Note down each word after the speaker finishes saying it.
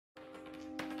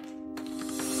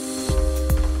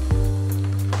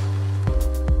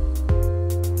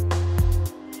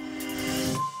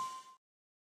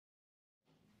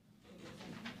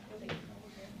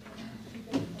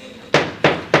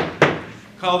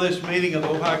call this meeting of the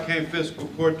Ohio County Fiscal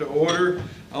Court to order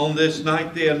on this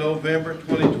 9th day of November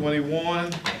 2021.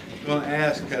 I'm going to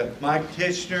ask Mike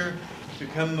Titchener to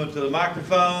come to the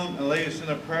microphone and lead us in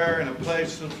a prayer and a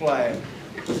pledge to the flag.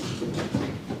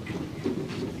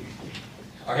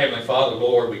 Our Heavenly Father,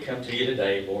 Lord, we come to you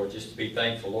today, Lord, just to be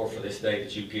thankful, Lord, for this day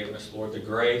that you've given us, Lord, the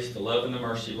grace, the love, and the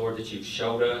mercy, Lord, that you've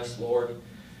showed us, Lord.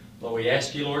 Lord, we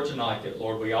ask you, Lord, tonight that,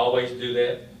 Lord, we always do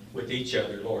that with each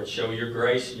other, Lord. Show your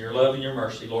grace and your love and your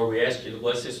mercy. Lord, we ask you to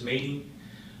bless this meeting.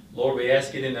 Lord, we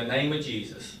ask it in the name of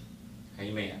Jesus.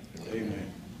 Amen.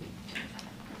 Amen.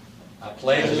 I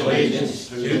pledge allegiance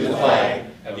to the flag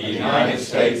of the United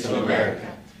States of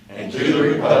America and to the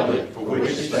republic for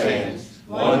which it stands,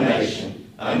 one nation,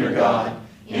 under God,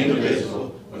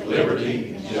 indivisible, with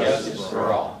liberty and justice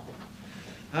for all.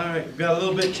 All right, we've got a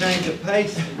little bit change of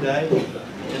pace today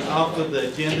and off of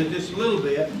the agenda just a little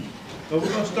bit. But we're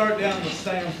going to start down with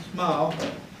Sam Small.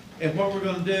 And what we're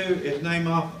going to do is name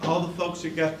off all the folks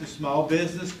that got the small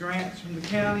business grants from the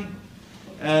county.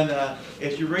 And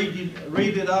as you read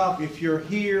it off, if you're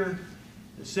here,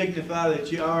 signify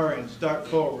that you are and start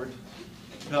forward.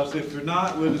 Because if you're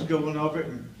not, we'll just go on over it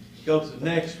and go to the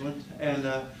next one. And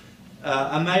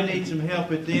I may need some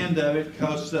help at the end of it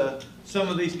because some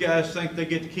of these guys think they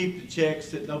get to keep the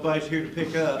checks that nobody's here to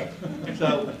pick up.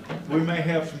 So we may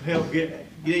have some help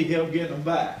need help getting them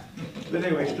back. But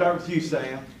anyway, start with you,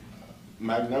 Sam.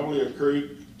 Magnolia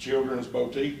Creek Children's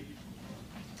Boutique,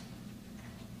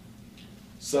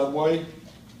 Subway,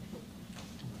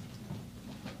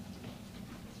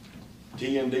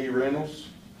 T&D Rentals,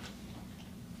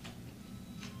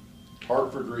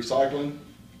 Hartford Recycling,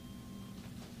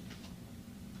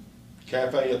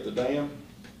 Cafe at the Dam,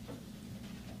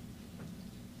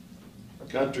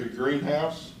 Country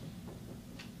Greenhouse,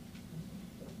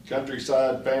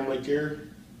 Countryside Family Care,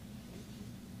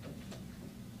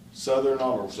 Southern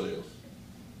Auto Sales.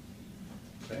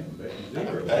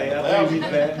 Hey, I believe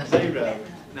he's batting zero.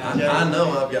 I know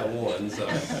I've got one, so.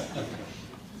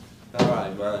 All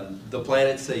right, mine, The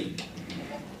Planet Seed.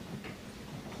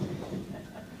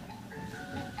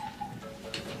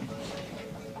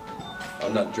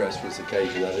 I'm not dressed for this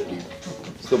occasion, I didn't,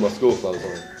 still my school clothes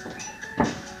on.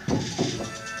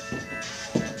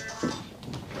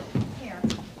 Here,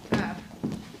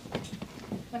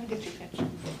 let me get your picture.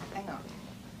 Hang on.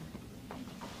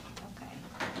 Okay.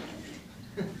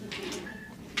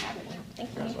 Thank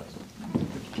you.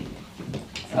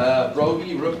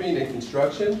 Brogy Roofing and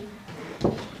Construction.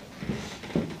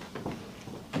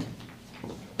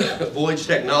 Voyage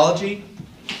Technology.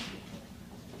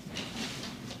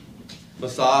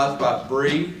 Massage by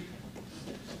Bree.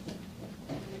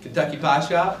 Kentucky Pie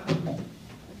Shop.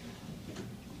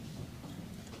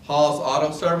 Hall's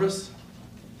Auto Service.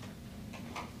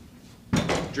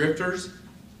 Drifters.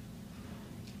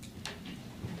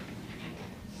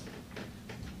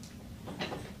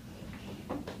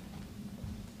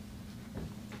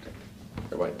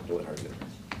 Wait, let her get it.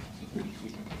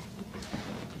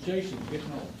 Jason's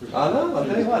getting on. I know, I'll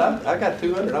tell you what, I got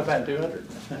 200, I'm batting 200.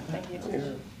 Thank you.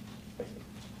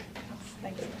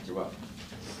 Thank you. You're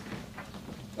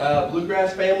welcome.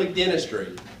 Bluegrass Family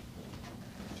Dentistry.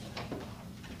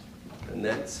 And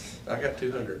that's, I got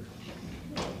 200.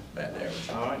 Bad average.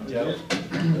 All right, Joe.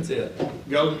 That's it.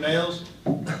 Golden Nails,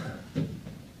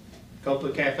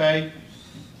 Copeland Cafe,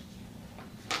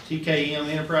 TKM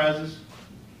Enterprises,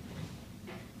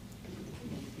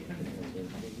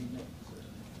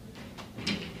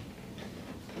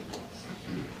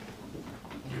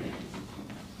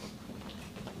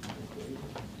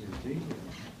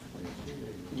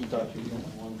 You thought you were going to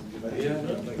want to get back. Yeah, I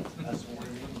know. That's what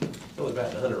It's only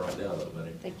batting 100 right now though,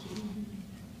 buddy. Thank you.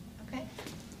 Okay.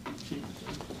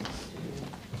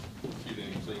 You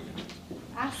didn't see me.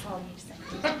 I saw you say.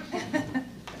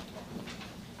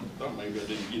 Thought maybe I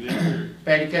didn't get in here.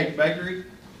 Patty Cake Bakery,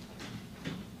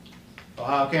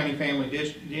 Ohio County Family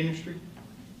Dentistry,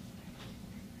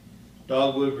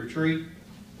 Dogwood Retreat,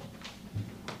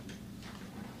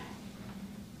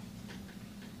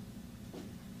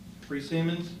 Free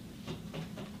Simmons,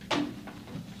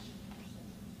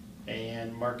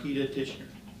 and Marquita Tishner.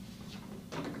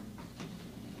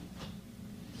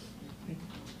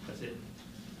 That's it.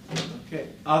 Okay,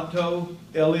 Otto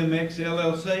LMX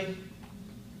LLC.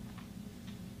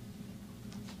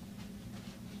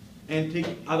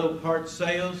 Antique Auto Parts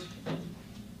Sales.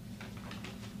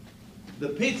 The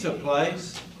Pizza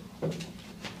Place. I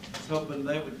was hoping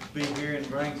they would be here and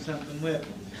bring something with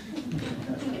them.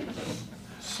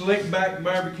 Slickback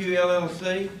Barbecue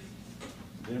LLC.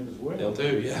 Them as well. Them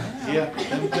too, yeah. Yeah,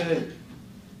 them too.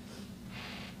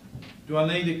 Do I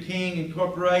need a King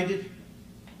Incorporated?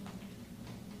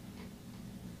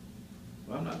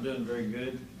 Well, I'm not doing very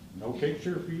good. No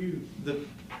picture for you.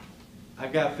 I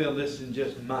got a feeling this one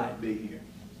just might be here.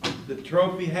 The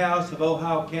Trophy House of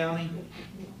Ohio County.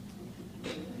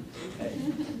 Hey,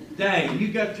 dang, you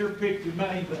got your picture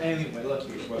made, but anyway, look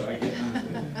here, what I get.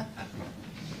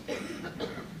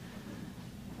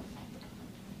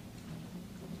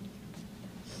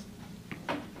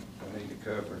 I need to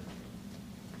cover.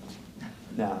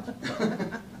 No.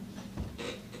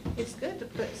 It's good to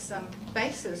put some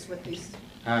faces with these,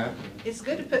 Huh? it's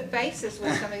good to put faces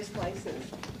with some of these places.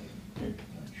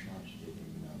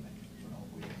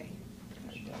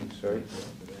 Sorry.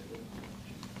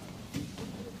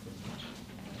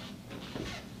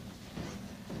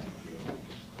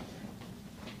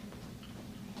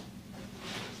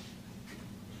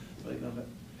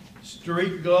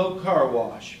 Street Glow Car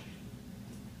Wash.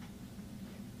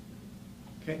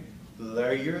 Okay,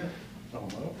 Larry, you're up. Oh,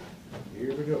 well,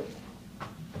 here we go.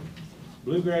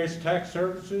 Bluegrass Tax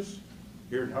Services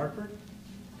here in Hartford.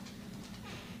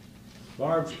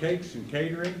 Barb's Cakes and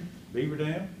Catering, Beaver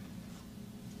Dam.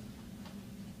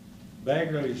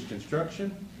 Bagley's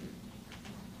Construction.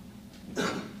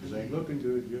 This ain't looking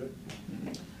good.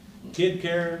 Kid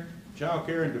Care, Child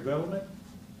Care and Development,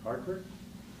 Hartford.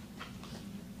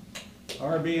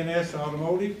 RB&S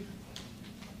Automotive.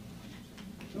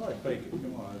 Oh, I fake it,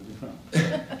 come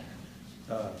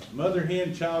on. Mother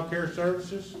Hen Child Care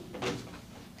Services.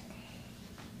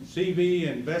 CV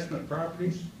Investment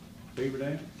Properties, Beaver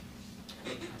Dam.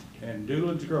 And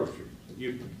Doolin's Grocery,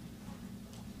 Euclid.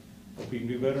 Hope you can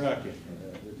do better than I can.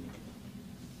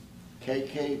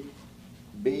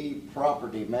 KKB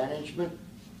Property Management.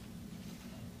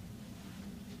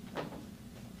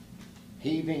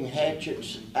 Heaving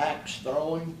Hatchets Axe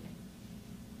Throwing.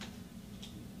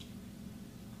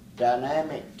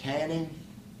 Dynamic Tanning.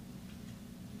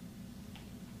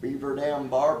 Beaver Dam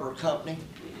Barber Company.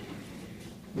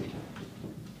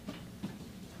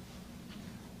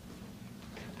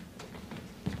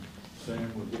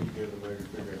 Sam will get together later to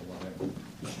figure out what happened.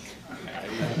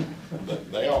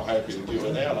 They all happy to give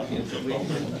it out. I mean,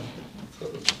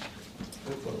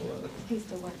 He's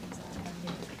still working, so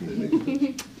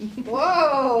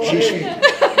Whoa!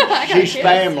 She's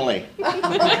family.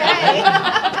 Okay.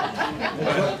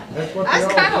 That's what I they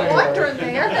was all kind of say, wondering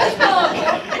there.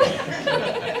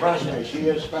 Trust me, she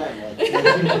is family. She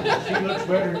looks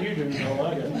better than you do, no, I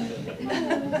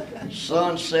got.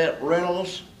 Sunset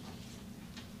Rentals.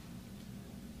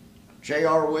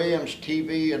 J.R. Williams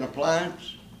TV and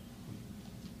Appliance.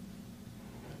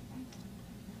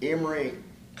 Emory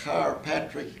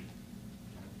Chiropractic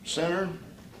Center.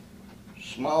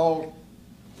 Small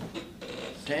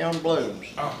Town Blues.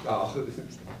 Oh.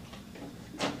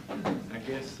 I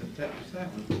guess that was that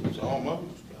one. It's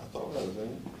almost, I thought that was in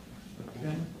it.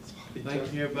 Okay.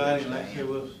 Thank you, everybody, and like I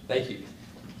was. Thank you.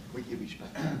 We give you space.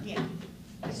 Yeah.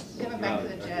 Just give them back to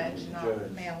the judge and I'll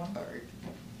mail them.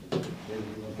 David,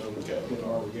 you want those put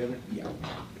all together? Yeah.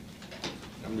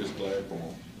 I'm just glad for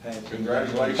them. Pass.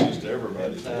 Congratulations to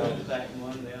everybody. That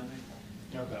one down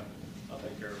there. Okay, I'll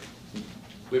take care of it.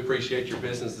 We appreciate your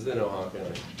businesses in Ohio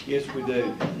County. Yes, we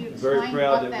do. You Very explain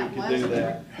proud what that we was could do and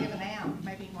that. Given out,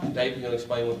 maybe one. Dave, you gonna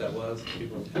explain what that was?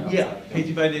 People outside Yeah, don't- in case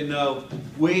anybody didn't know,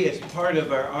 we, as part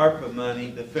of our ARPA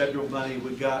money, the federal money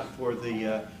we got for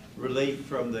the relief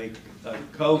from the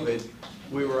COVID,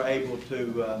 we were able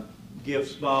to give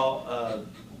small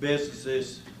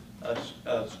businesses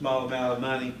a small amount of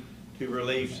money to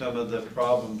relieve some of the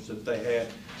problems that they had.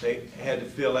 They had to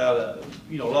fill out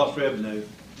lost revenue,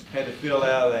 had to fill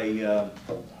out a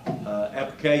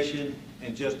application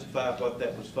and justify what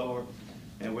that was for,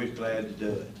 and we're glad to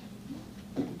do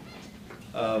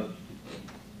it.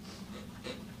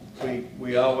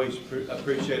 We always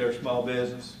appreciate our small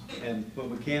business, and when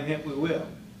we can help, we will.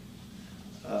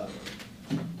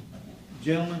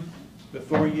 Gentlemen,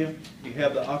 before you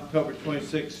have the October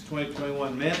 26,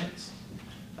 2021 minutes.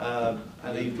 I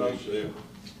need a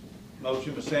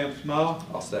motion by Sam Small,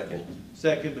 I'll second.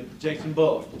 second by Jason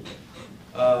Bullock.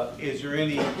 Is there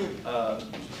any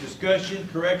discussion,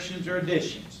 corrections, or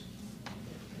additions?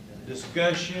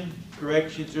 Discussion,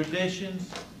 corrections, or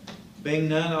additions? Being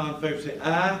none, all in favor say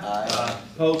aye. Aye.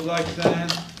 Opposed, like sign.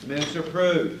 Minutes are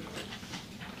approved.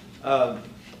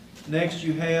 Next,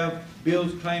 you have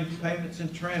bills, claims, payments,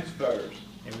 and transfers,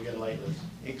 And we got a late list.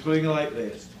 including a late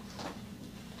list.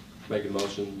 Make a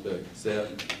motion to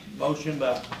accept. Motion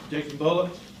by Jason Bullock,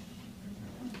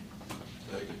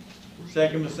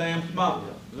 second by Sam Small.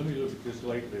 Let me look at this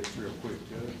late list real quick,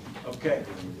 Judge. Okay,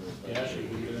 Yeah, I should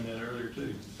be doing that earlier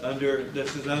too.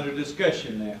 this is under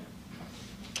discussion now.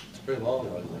 It's pretty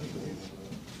long, wasn't it?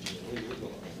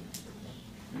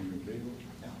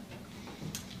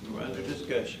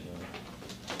 discussion?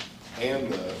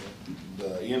 And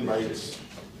the inmates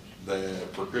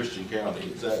that, for Christian County,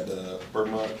 is that per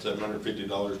month,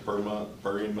 $750 per month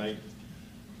per inmate?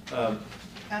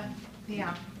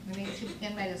 Yeah, we need to,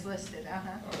 inmate is listed,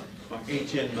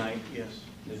 Each inmate, yes.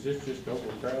 Is this just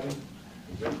overcrowding?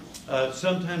 Is that-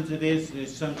 Sometimes it is, and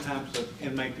it's sometimes an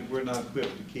inmate that we're not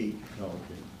equipped to keep Oh,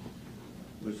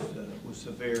 okay. with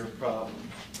severe problems.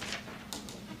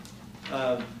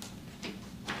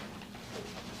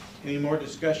 Any more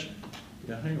discussion?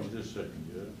 Yeah, hang on just a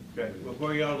second, Judge. Okay,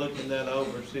 before y'all looking that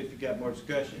over, see if you got more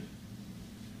discussion.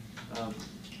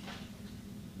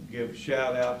 Give a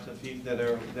shout out to people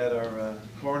that are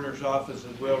coroner's office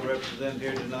is well represented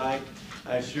here tonight.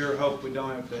 I sure hope we don't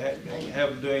have to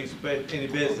have them do any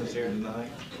business here tonight.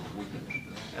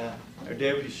 Our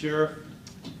deputy sheriff,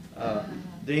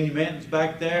 Deanie Minton's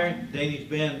back there. Deanie's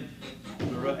been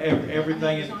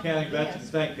everything in the county but you can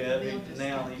think of, and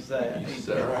now he's that.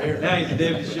 right here. Now he's the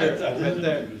deputy sheriff right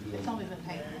there. It's only been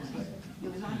paid this year.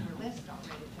 It was on your list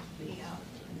already,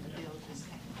 but the bill just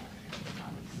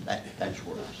came. That's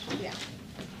worse. Yeah.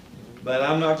 But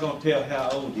I'm not gonna tell how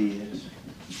old he is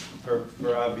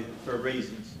for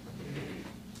reasons.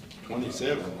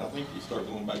 27, I think you start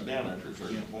going back down after a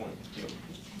certain point.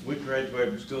 We graduated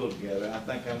from school together. I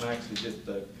think I'm actually just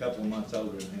a couple of months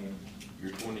older than him.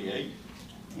 You're 28?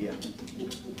 Yeah.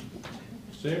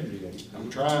 78. I'm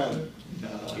trying.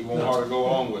 He won't hardly go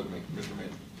along with me, Mr.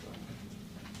 Minton.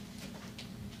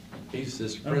 He's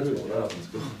just principal now in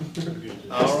school.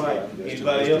 All right.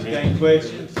 Anybody else got any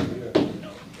questions?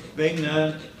 Being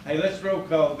none, hey, let's roll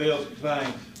call bills and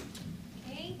claims.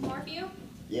 Okay, Morphew,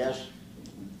 Yes,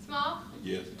 Small,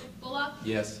 Yes. Bullock,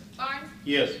 Yes. Barnes,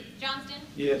 Yes. Johnston,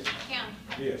 Yes. Count.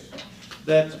 Yes.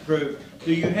 That's approved.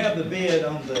 Do you have the bid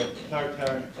on the fire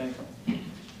tower thing?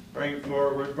 Bring it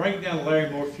forward. Bring it down to Larry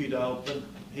Morphew to open.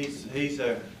 He's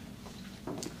our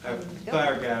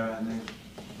fire guy right now.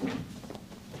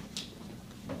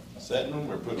 Setting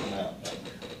them or putting them out?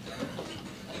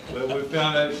 Well, we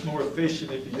found out it's more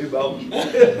efficient if you do both.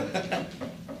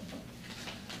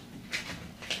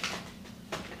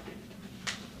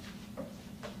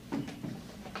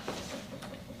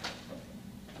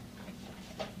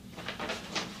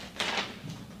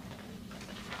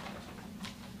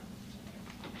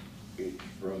 it's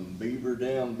from Beaver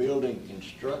Dam Building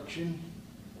Construction.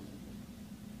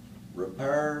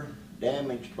 Repair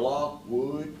damaged block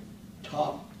wood,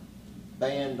 top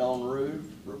band on roof,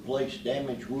 replace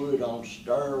damaged wood on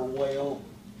stairwell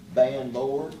band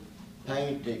board,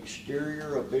 paint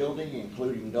exterior of building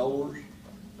including doors.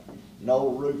 No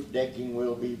roof decking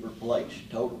will be replaced.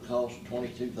 Total cost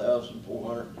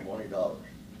 $22,420.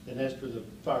 And that's for the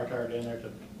fire tower down there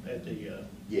at the,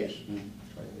 Yes.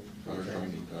 Fire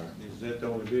training tower. Is that the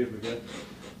only bid we got?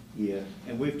 Yeah,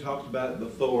 and we've talked about it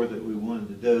before that we wanted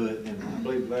to do it, and I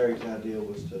believe Larry's idea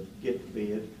was to get the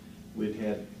bid. We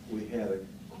had a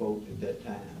quote at that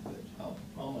time, but.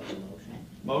 I'll make a motion.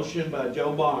 Motion by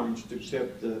Joe Barnes to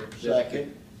accept the.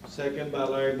 Second. Second by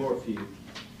Larry Morphew.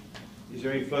 Is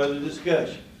there any further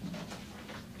discussion?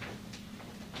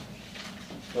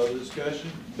 Further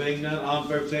discussion? Being none, all in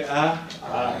favor say aye.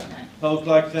 Aye. Opposed,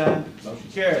 like sign. Motion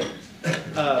carried.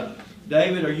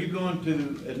 David, are you going to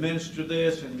administer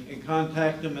this and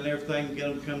contact them and everything, and get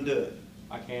them to come do it?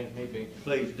 I can, if need be.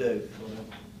 Please do.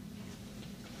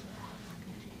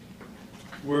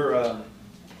 We're,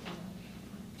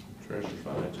 Treasury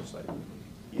financial statement.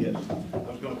 yes, I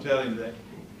was gonna tell him that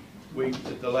we,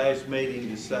 at the last meeting,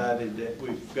 decided that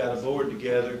we've got a board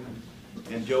together,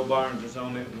 and Joe Barnes is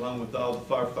on it, along with all the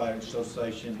firefighters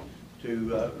association,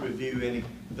 to review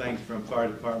anything from fire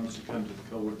departments that come to the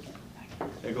court.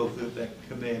 They go through that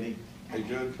committee. Hey,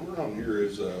 Judge, we're on here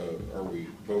is, are we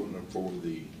voting for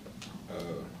the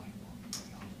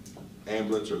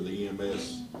ambulance or the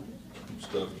EMS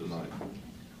stuff tonight?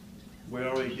 We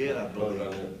already did, I believe.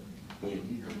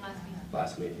 When?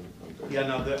 Last meeting. Okay. Yeah,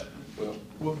 no, Well,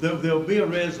 well, there'll be a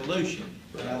resolution,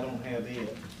 but I don't have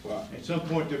it. well, At some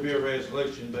point, there'll be a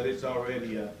resolution, but it's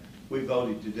already, we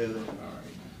voted to do it. all right.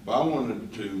 Well, I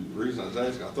wanted to, the reason I was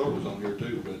asking, I thought it was on here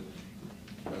too,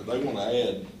 but they want to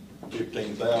add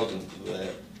 15,000 to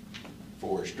that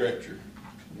for a stretcher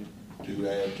to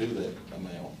add to that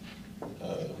amount.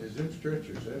 Is them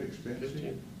stretchers that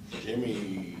expensive?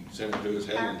 Jimmy sent it to us,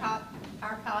 Helen.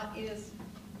 Our cot is,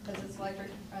 because it's electric,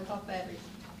 runs off batteries.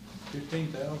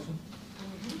 15,000?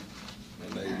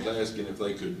 And they was asking if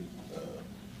they could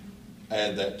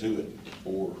add that to it,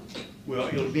 or, Well,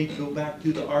 it'll need to go back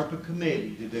to the ARPA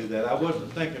committee to do that. I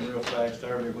wasn't thinking real fast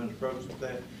earlier when approached with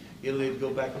that. It'll need to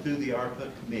go back to the ARPA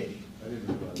committee. I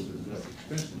didn't realize it was that expensive.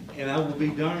 expensive. And I will be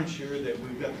darn sure that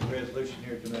we've got the resolution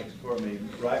here at the next court meeting,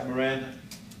 right, Miranda?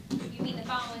 You mean the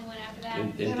following one after that?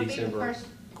 In It'll be the December? first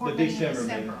court meeting in December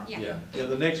December. meeting. Yeah. Yeah,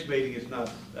 the next meeting is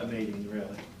not a meeting,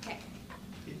 really. Okay.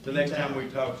 The next time we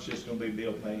talk, it's just gonna be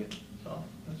bill paying. Oh,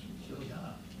 that's really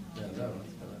high. Yeah, no,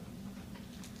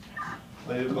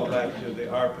 But it'll go back to the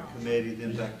ARPA committee,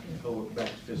 then back to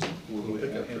fiscal court with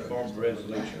in form of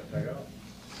resolution.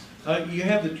 You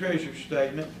have the treasurer's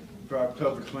statement for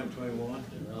October 2021.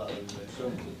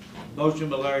 So, motion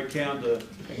by Larry Count to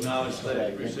acknowledge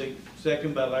that receipt,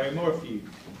 second by Larry Morphew.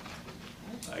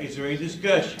 Is there any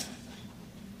discussion?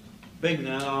 Being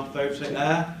none, all in favor say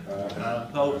aye. Aye.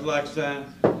 Opposed, like sign.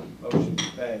 Motion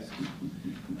passes.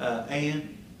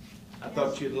 Ann, I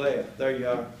thought you'd left. There you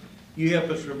are. You help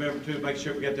us remember to make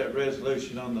sure we get that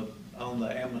resolution on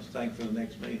the ambulance thing for the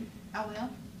next meeting, I will.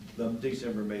 the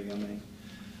December meeting, I mean.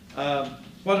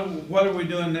 What are we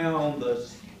doing now on the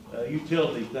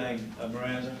utility thing,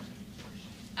 Miranda?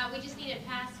 We just need it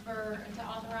passed to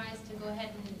authorize to go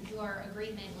ahead and do our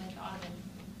agreement with Audubon.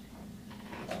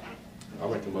 I'll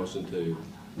make a motion to.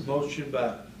 Motion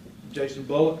by Jason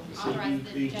Bullock, Authorize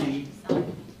the judge CDBG, to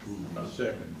sign.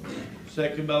 Second.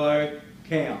 second by Larry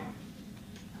Count.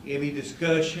 Any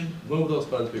discussion? When will those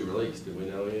funds be released? Do we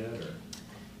know yet, or?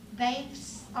 They've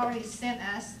already sent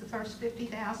us the first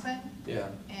 50,000, Yeah.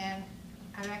 and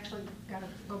I've actually got to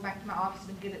go back to my office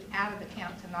and get it out of the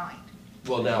account tonight.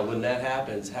 Well, now, when that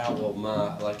happens, how will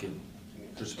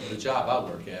the job I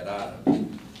work at,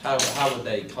 how would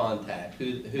they contact?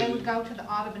 Who? They would go to the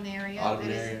Audubon area that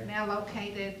Audubon area? is now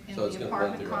located in So it's the gonna run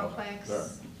apartment through Audubon. complex Right.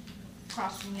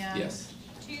 across from Young. Yes.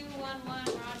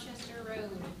 211 Rochester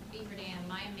Road, Beaver Dam,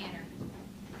 Maya Manor.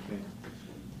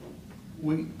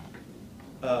 We,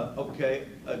 okay,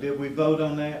 did we vote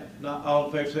on that? Not all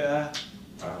in favor, say aye.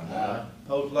 Aye.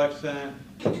 Opposed, like sign.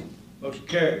 Motion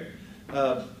carried.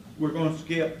 We're gonna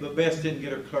skip, but Beth didn't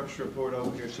get her clerk's report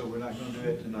over here, so we're not gonna do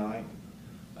it tonight.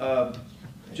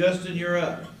 Justin, you're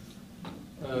up.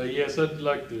 Yes, I'd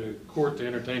like the court to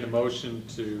entertain a motion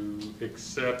to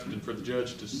accept and for the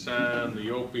judge to sign the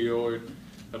opioid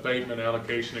abatement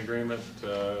allocation agreement with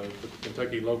the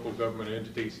Kentucky local government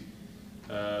entities.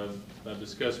 I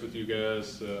discussed with you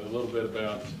guys a little bit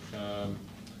about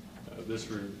this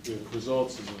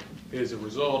results as a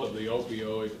result of the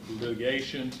opioid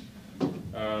litigation.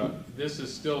 This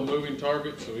is still a moving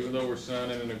target, so even though we're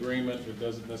signing an agreement, it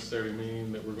doesn't necessarily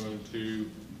mean that we're going to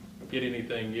get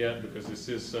anything yet, because this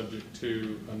is subject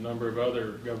to a number of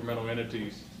other governmental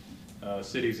entities,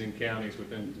 cities and counties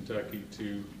within Kentucky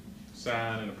to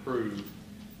sign and approve.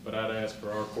 But I'd ask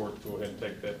for our court to go ahead and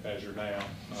take that measure now.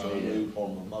 So you do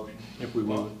form a motion. If we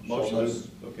would. Motion is,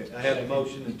 okay, I have a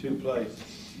motion in two places.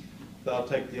 So I'll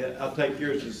take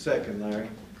yours as second, Larry.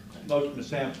 Motion by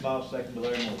Sam Small, second by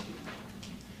Larry Morphew.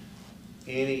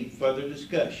 Any further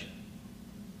discussion?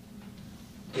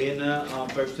 Being none, all in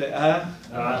favor say aye.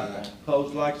 Aye.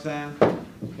 Opposed, like sign.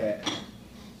 Okay.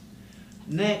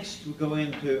 Next, we go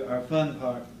into our fun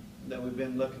part that we've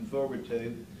been looking forward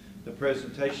to, the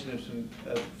presentation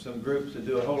of some groups that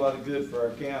do a whole lot of good for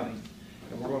our county.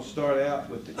 And we're going to start out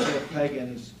with the Jeff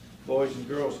Pagans Boys and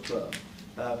Girls Club.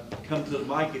 Come to the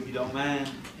mic if you don't mind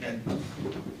and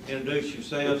introduce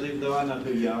yourselves, even though I know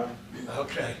who you are.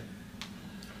 Okay.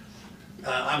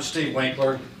 I'm Steve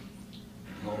Winkler.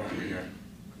 Hold on here.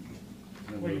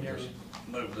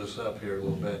 Move this up here a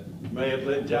little bit. May have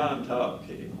let John talk.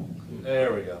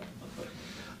 There we go.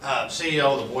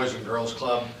 CEO of the Boys and Girls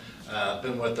Club.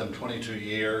 Been with them 22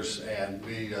 years, and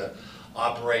we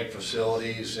operate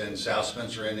facilities in South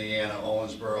Spencer, Indiana,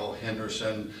 Owensboro,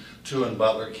 Henderson, 2 in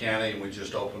Butler County, and we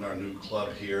just opened our new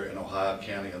club here in Ohio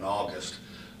County in August.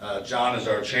 John is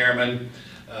our chairman.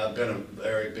 Been a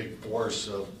very big force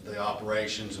of the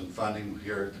operations and funding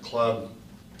here at the club.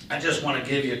 I just want to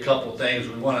give you a couple things.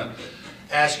 We want to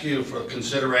ask you for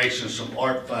consideration some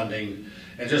art funding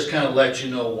and just kind of let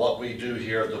you know what we do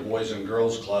here at the Boys and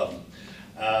Girls Club.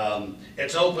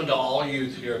 It's open to all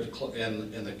youth here at the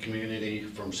in the community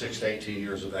from 6 to 18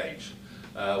 years of age.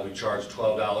 We charge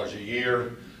 $12 a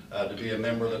year to be a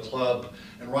member of the club,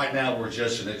 and right now we're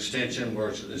just an extension where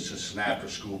it's just an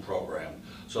after-school program.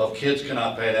 So if kids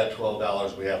cannot pay that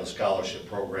 $12, we have a scholarship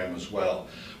program as well.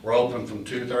 We're open from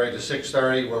 2:30 to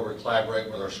 6:30, where we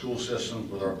collaborate with our school systems,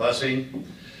 with our busing,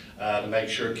 to make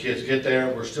sure kids get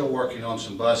there. We're still working on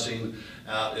some busing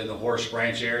out in the Horse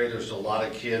Branch area. There's a lot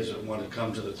of kids that want to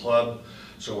come to the club,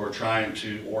 so we're trying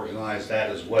to organize that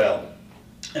as well.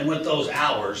 And with those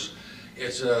hours,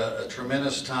 it's a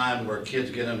tremendous time where kids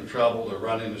get into trouble, they're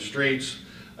running the streets,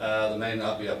 there may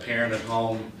not be a parent at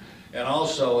home, And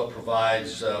also it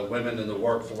provides women in the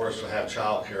workforce to have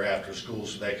childcare after school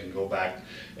so they can go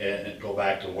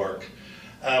back to work.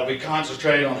 We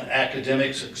concentrate on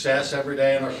academic success every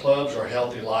day in our clubs, our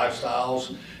healthy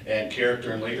lifestyles, and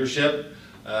character and leadership.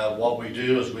 What we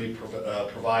do is we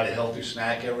provide a healthy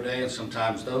snack every day, and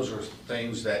sometimes those are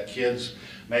things that kids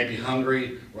may be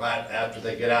hungry right after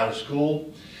they get out of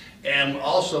school. And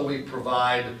also we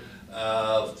provide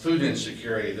food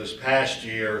insecurity. This past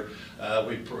year,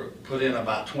 we put in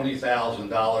about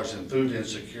 $20,000 in food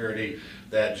insecurity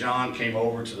that John came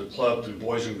over to the club through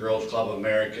Boys and Girls Club of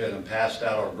America and passed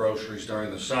out our groceries during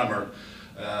the summer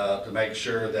to make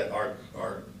sure that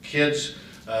our kids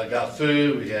got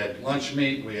food. We had lunch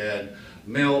meat, we had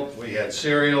milk, we had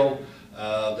cereal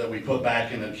that we put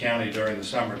back in the county during the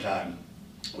summertime.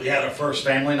 We had our first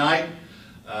family night.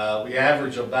 We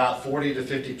average about 40 to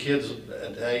 50 kids a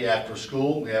day after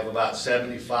school. We have about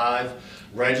 75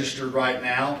 registered right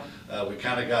now. We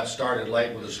kind of got started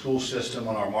late with the school system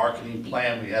on our marketing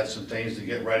plan. We had some things to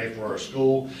get ready for our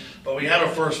school. But we had our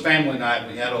first family night.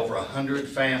 We had over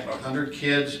 100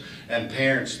 kids and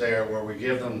parents there where we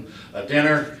give them a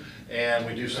dinner and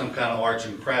we do some kind of arts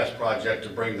and crafts project to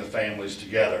bring the families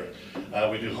together.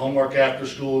 We do homework after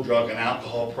school, drug and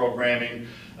alcohol programming,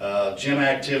 gym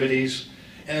activities.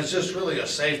 And it's just really a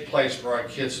safe place for our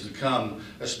kids to come,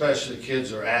 especially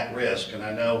kids who are at risk. And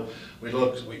I know we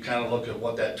kind of look at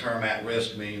what that term at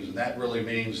risk means, and that really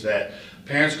means that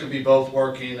parents could be both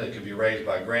working, they could be raised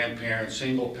by grandparents,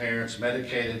 single parents,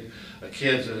 medicated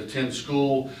kids that attend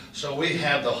school. So we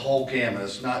have the whole gamut.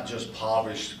 It's not just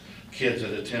impoverished kids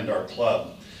that attend our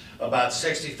club. About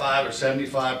 65 or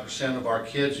 75% of our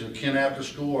kids who attend after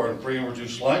school are in free and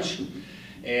reduced lunch.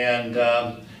 And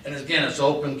again, it's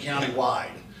open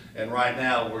county-wide. And right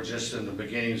now, we're just in the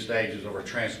beginning stages of our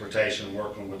transportation,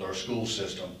 working with our school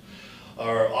system.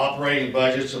 Our operating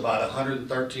budget's about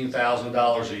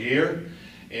 $113,000 a year,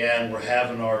 and we're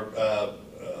having our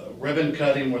ribbon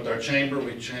cutting with our chamber.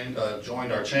 We joined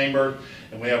our chamber,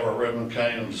 and we have our ribbon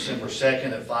cutting on December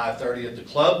 2nd at 5:30 at the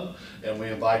club, and we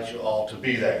invite you all to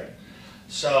be there.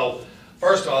 So,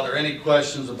 first of all, are there any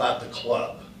questions about the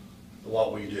club,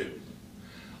 what we do?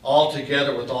 All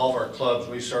together with all of our clubs,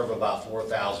 we serve about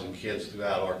 4,000 kids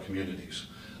throughout our communities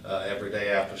every day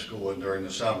after school and during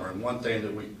the summer. And one thing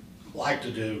that we like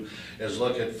to do is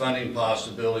look at funding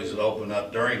possibilities that open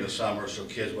up during the summer so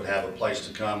kids would have a place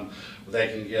to come where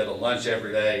they can get a lunch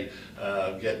every day,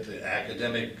 get the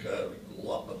academic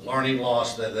learning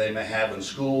loss that they may have in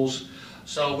schools.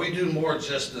 So we do more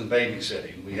just than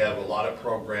babysitting. We have a lot of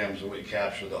programs where we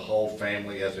capture the whole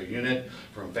family as a unit,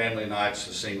 from family nights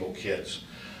to single kids.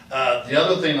 The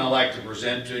other thing I'd like to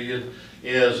present to you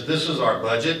is this is our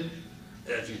budget.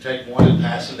 If you take one and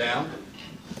pass it down.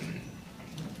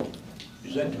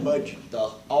 Is that the budget,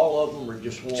 all of them, or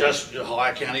just one? Just the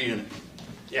Ohio County unit.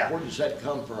 Yeah. Where does that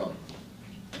come from?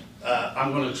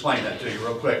 I'm going to explain that to you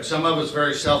real quick. Some of it's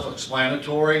very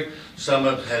self-explanatory. Some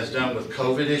of it has done with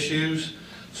COVID issues.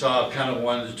 So I kind of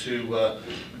wanted to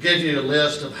give you a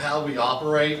list of how we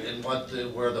operate and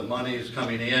where the money is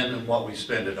coming in and what we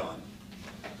spend it on.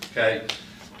 Okay?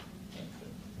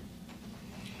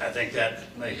 I think that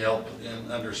may help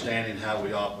in understanding how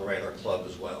we operate our club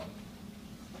as well.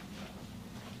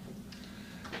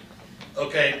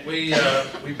 Okay,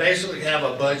 we basically have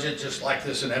a budget just like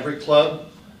this in every club.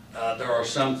 There are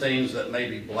some things that may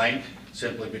be blank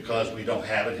simply because we don't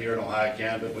have it here in Ohio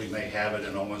County, but we may have it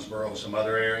in Owensboro and some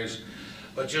other areas.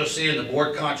 But you'll see in the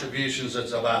board contributions,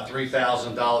 it's about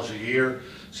 $3,000 a year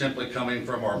simply coming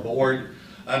from our board.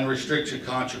 Unrestricted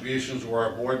contributions were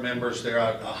our board members. They're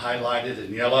highlighted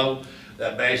in yellow.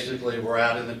 That basically we're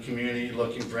out in the community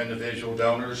looking for individual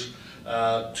donors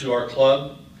to our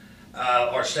club.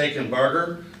 Our steak and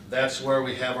burger, that's where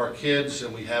we have our kids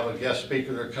and we have a guest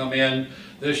speaker that come in.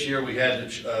 This year we had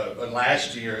to,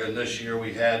 last year and this year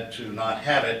we had to not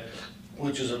have it,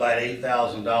 which is about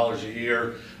 $8,000 a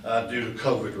year due to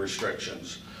COVID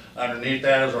restrictions. Underneath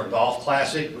that is our golf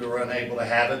classic. We were unable to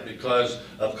have it because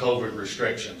of COVID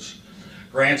restrictions.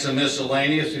 Grants and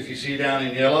miscellaneous, if you see down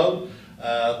in yellow,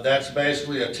 that's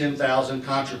basically a $10,000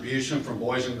 contribution from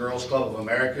Boys and Girls Club of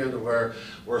America to where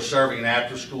we're serving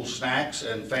after-school snacks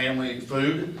and family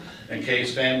food in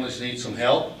case families need some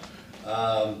help.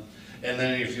 And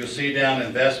then if you see down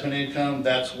investment income,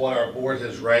 that's what our board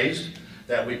has raised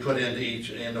that we put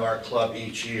into our club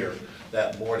each year.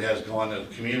 That board has gone to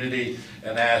the community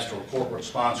and asked for corporate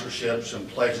sponsorships and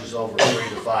pledges over 3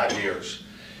 to 5 years.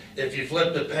 If you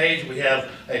flip the page, we have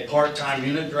a part-time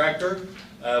unit director.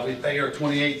 We pay her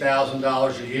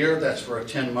 $28,000 a year. That's for a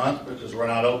 10-month because we're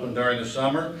not open during the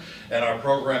summer. And our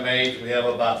program aides, we have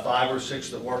about 5 or 6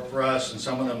 that work for us, and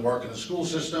some of them work in the school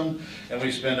system, and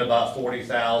we spend about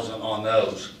 $40,000 on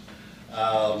those.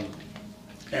 And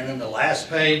then the last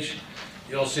page,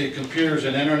 you'll see computers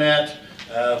and internet.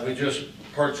 We just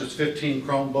purchased 15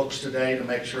 Chromebooks today to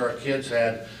make sure our kids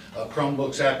had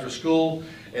Chromebooks after school.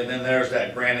 And then there's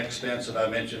that grant expense that I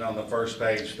mentioned on the first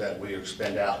page that we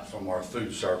expend out from our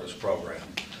food service program.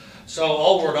 So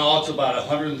overall, it's about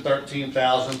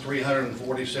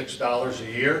 $113,346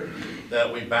 a year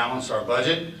that we balance our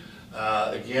budget.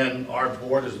 Again, our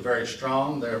board is very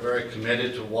strong. They're very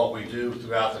committed to what we do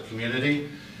throughout the community,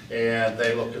 and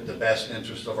they look at the best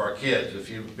interest of our kids. If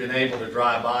you've been able to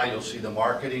drive by, you'll see the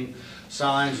marketing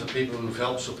signs of people who've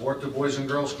helped support the Boys and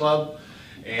Girls Club.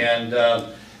 And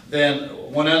then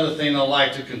one other thing I'd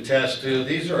like to contest to,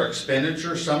 these are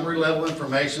expenditure summary level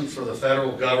information for the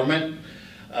federal government.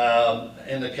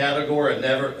 In the category of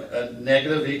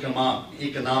negative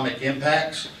economic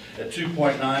impacts, at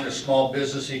 2.9 is small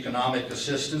business economic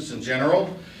assistance in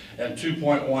general, and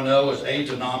 2.10 is aid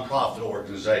to nonprofit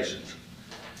organizations.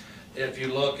 If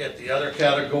you look at the other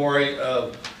category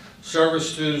of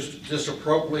service to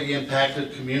disappropriately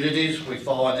impacted communities, we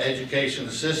fall on education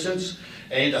assistance,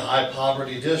 aid to high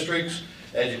poverty districts,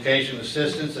 education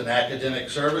assistance and academic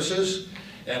services,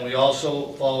 and we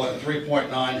also fall in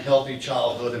 3.9 healthy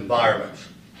childhood environments.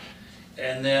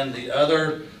 And then the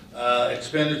other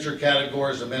expenditure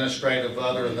categories, administrative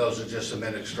other, and those are just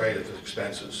administrative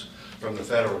expenses from the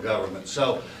federal government.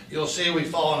 So you'll see we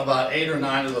fall in about 8 or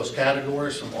 9 of those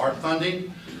categories from ARP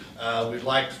funding. We'd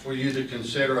like for you to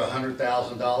consider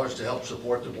 $100,000 to help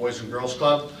support the Boys and Girls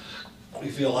Club. We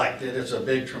feel like that it's a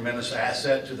big, tremendous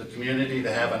asset to the community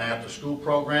to have an after-school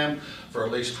program for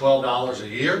at least $12 a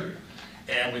year.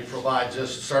 And we provide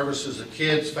just services to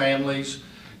kids, families,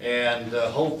 and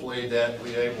hopefully that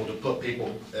we're able to put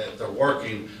people, if they're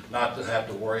working, not to have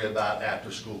to worry about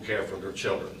after-school care for their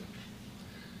children.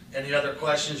 Any other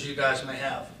questions you guys may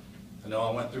have? I know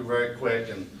I went through very quick,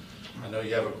 and I know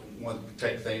you want to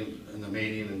take things in the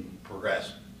meeting and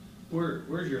progress.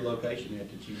 Where's your location at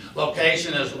that you?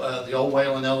 Location is the Old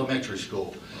Wayland Elementary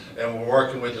School, and we're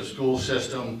working with the school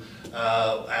system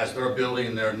as they're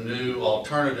building their new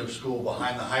alternative school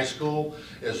behind the high school,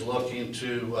 is looking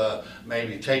to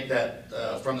maybe take that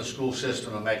from the school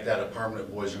system and make that a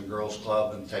permanent Boys and Girls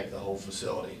Club and take the whole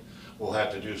facility. We'll have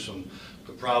to do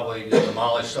probably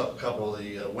demolish a couple of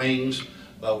the wings,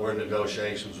 but we're in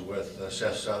negotiations with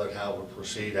Seth Southern how we'll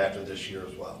proceed after this year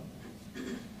as well.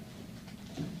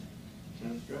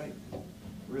 Sounds great.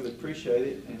 Really appreciate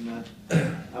it, and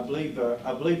I believe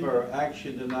our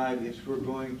action tonight is we're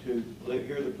going to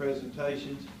hear the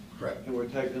presentations. Correct. And we're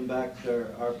taking them back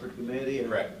to our committee.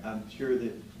 Correct. I'm sure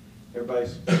that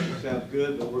everybody's sounds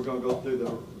good, but we're going to go through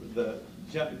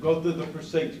the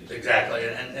procedures. Exactly,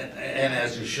 and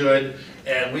as you should,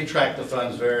 and we track the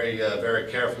funds very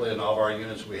carefully in all of our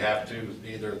units. We have to,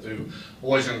 either through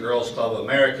Boys and Girls Club of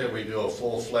America, we do a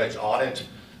full-fledged audit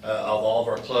of all of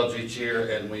our clubs each year,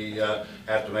 and we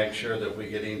have to make sure that if we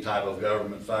get any type of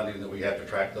government funding, that we have to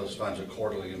track those funds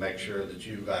accordingly and make sure that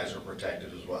you guys are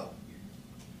protected as well.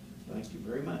 Thank you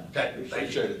very much. Okay,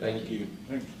 Appreciate it, thank you.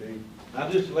 Thanks, Steve. I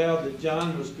just allowed that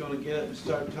John was going to get up and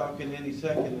start talking any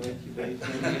second with you, but he's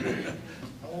going to.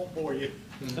 I won't bore you.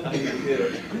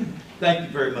 Thank you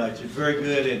very much. It's very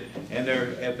good, and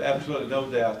there absolutely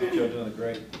no doubt that you're doing a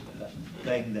great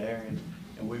thing there,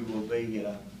 and we will be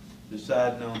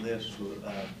deciding on this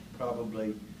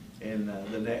probably in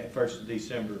the 1st of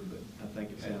December, but I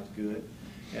think it sounds good.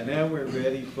 And now we're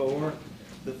ready for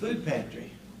the food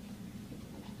pantry.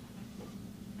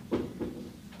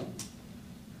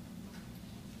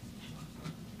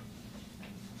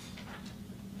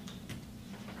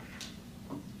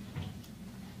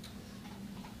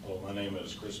 My name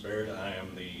is Chris Baird. I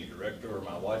am the director, or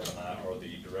my wife and I are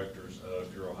the directors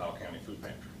of your Ohio County Food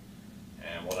Pantry.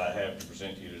 And what I have to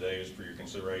present to you today is for your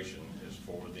consideration is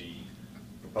for the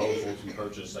proposal to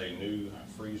purchase a new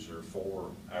freezer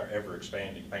for our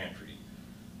ever-expanding pantry.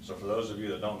 So for those of you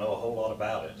that don't know a whole lot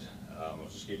about it, I'll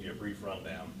just give you a brief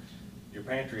rundown. Your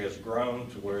pantry has grown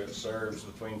to where it serves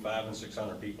between 500 and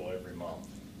 600 people every month.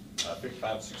 500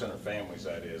 to 600 families,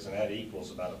 that is, and that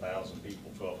equals about 1,000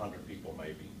 people, 1,200 people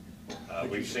maybe.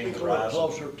 We've seen the rise.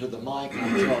 Closer to the mic,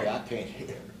 I'm sorry, I can't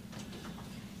hear.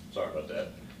 Sorry about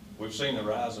that. We've seen the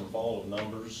rise and fall of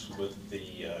numbers with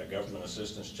the government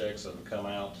assistance checks that have come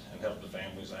out and helped the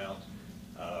families out.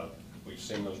 We've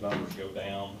seen those numbers go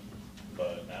down,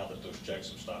 but now that those checks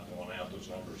have stopped going out, those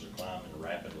numbers are climbing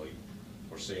rapidly.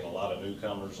 We're seeing a lot of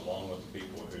newcomers along with the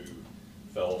people who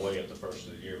fell away at the first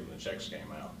of the year when the checks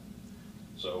came out.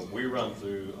 So we run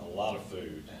through a lot of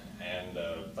food, and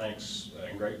thanks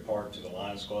in great part to the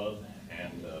Lions Club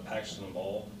and Paxton and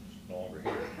Ball, no longer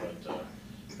here, but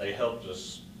they helped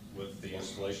us with the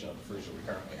installation of the freezer we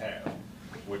currently have,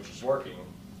 which is working,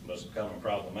 but it's becoming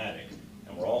problematic,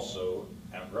 and we're also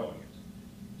outgrowing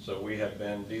it. So we have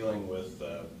been dealing with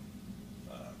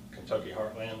Kentucky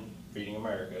Heartland, Feeding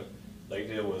America. They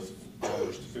deal with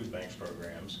Farmers to Food Banks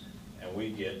programs, and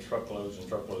we get truckloads and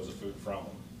truckloads of food from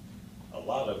them. A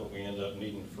lot of it we end up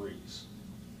needing to freeze.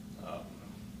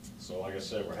 So like I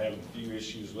said, we're having a few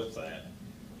issues with that.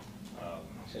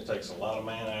 It takes a lot of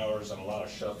man hours and a lot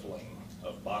of shuffling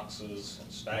of boxes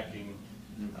and stacking.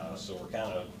 So we're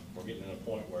getting to a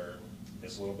point where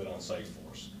it's a little bit unsafe for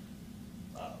us.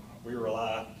 We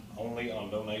rely only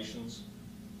on donations.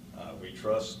 We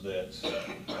trust that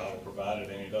God will provide it,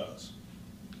 and He does.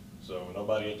 So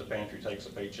nobody at the pantry takes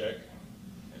a paycheck.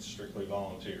 It's strictly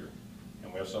volunteer,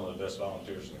 and we have some of the best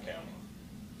volunteers in the county.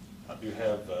 I do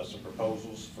have some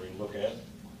proposals for you to look at.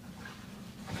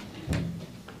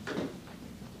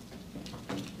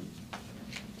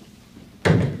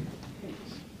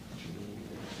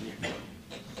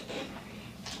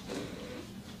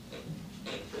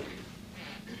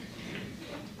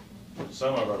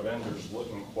 Some of our vendors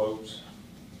wouldn't quote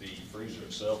the freezer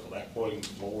itself without quoting the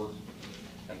floor,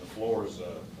 and the floor is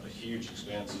a huge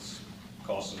expense. It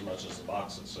costs as much as the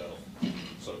box itself.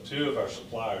 So two of our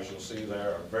suppliers you'll see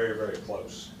there are very, very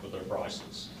close with their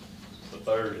prices. The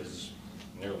third is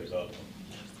nearly double,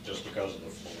 just because of the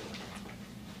floor.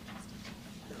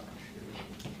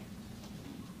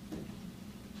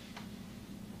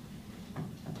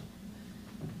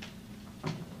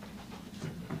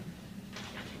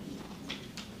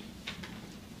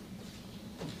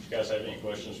 You guys have any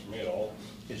questions for me at all?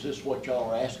 Is this what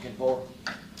y'all are asking for?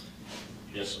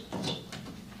 Yes, sir.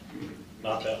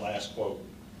 Not that last quote,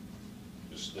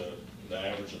 just the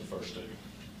average of the first two.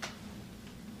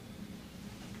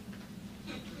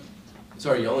 So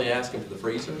are you only asking for the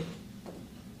freezer?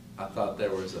 I thought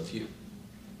there was a few.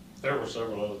 There were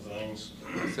several other things.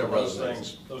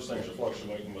 Those things are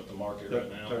fluctuating with the market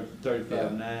right now.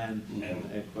 35.9, And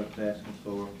that's what it's asking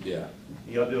for. Yeah.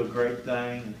 Y'all do a great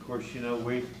thing. Of course, you know,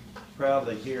 we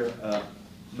proudly here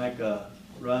make a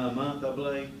run a month, I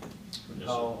believe. We Yes,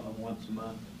 call once a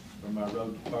month from our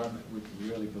road department, which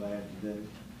we're really glad to do.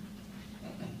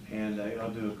 And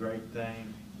y'all do a great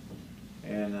thing.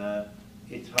 And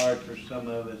it's hard for some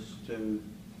of us to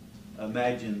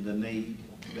imagine the need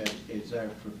that is there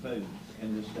for food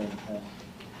in this day and time.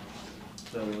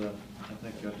 So I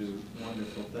think y'all do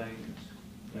wonderful things.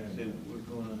 Like I said, we're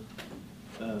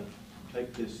gonna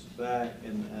take this back,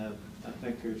 and I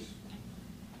think there's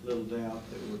little doubt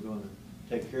that we're gonna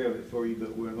take care of it for you,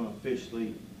 but we're gonna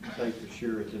officially say for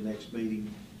sure at the next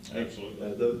meeting.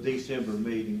 Absolutely. The December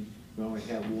meeting, we only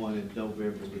have one in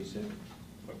November, December.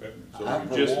 Okay.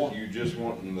 So you just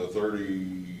wanting the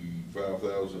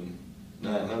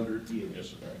 35,900? Yeah. Yes,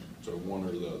 sir. So one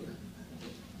or the other?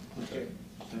 Okay.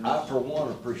 I, for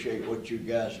one, appreciate what you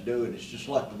guys are doing. It's just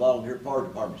like the volunteer fire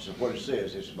department, so what it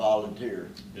says, it's volunteer.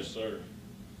 Yes, sir.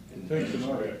 It takes a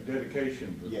lot of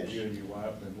dedication for Yes. you and your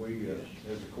wife, and we,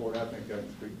 as a court, I think I can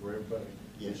speak for everybody.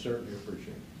 We Yes. certainly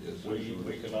appreciate it. Yes.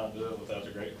 We could not do it without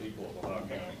the great people of Ohio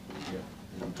County. Yeah.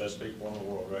 Best people in the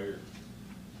world right here.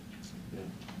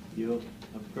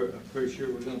 I'm pretty sure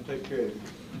we're gonna take care of you.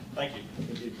 Thank you.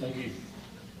 Thank you.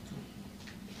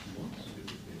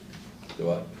 Do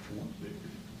what?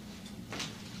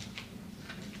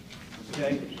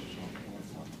 Okay.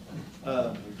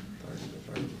 Oh,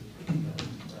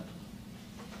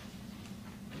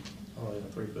 yeah,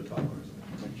 3 foot tolerance.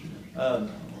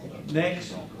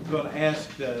 Next, we're gonna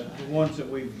ask the ones that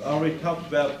we've already talked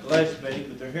about at the last meeting,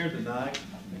 but they're here tonight,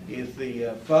 is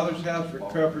the Father's House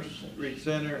Recovery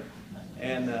Center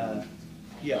and,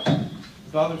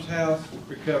 Father's House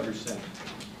Recovery Center.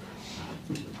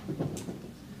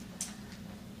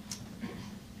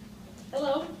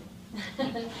 Hello,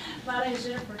 my name is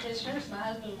Jennifer Tishner, it's my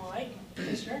husband Mike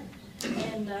Tishner,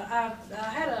 and I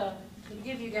had to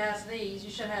give you guys these.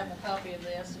 You should have a copy of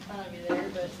this in front of you there,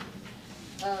 but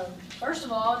first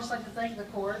of all, I'd just like to thank the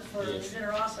court for their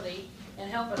generosity in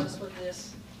helping us with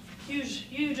this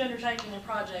huge undertaking and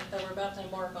project that we're about to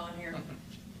embark on here.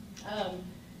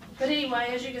 But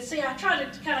anyway, as you can see, I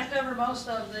tried to kind of cover most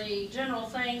of the general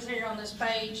things here on this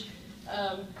page.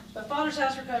 But Father's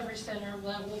House Recovery Center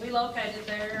will be located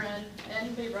there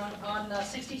in Beaver on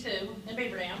 62 in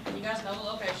Beaver Dam. You guys know the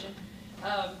location.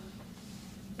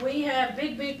 We have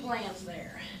big plans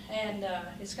there, and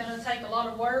it's going to take a lot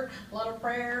of work, a lot of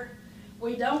prayer,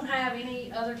 We don't have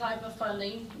any other type of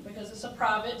funding because it's a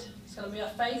private, it's gonna be a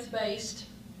faith-based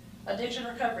addiction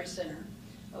recovery center.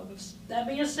 That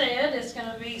being said, it's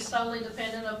gonna be solely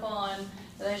dependent upon,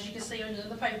 as you can see in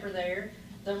the paper there,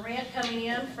 the rent coming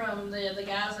in from the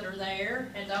guys that are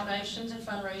there, and donations and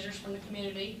fundraisers from the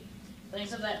community,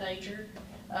 things of that nature.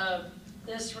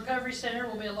 This recovery center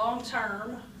will be a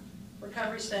long-term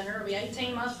recovery center. It'll be an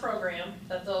 18-month program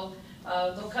that they'll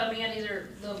come in, either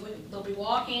they'll be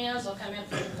walk-ins, they'll come in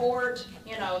from the court.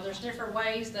 You know, there's different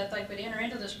ways that they could enter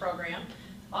into this program.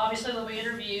 Obviously, they'll be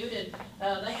interviewed, and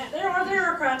there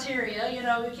are criteria. You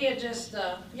know, you can't just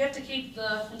you have to keep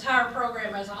the entire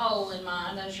program as a whole in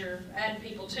mind as you're adding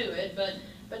people to it.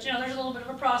 But you know, there's a little bit of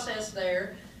a process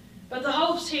there. But the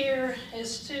hopes here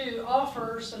is to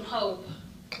offer some hope,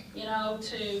 you know,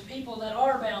 to people that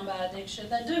are bound by addiction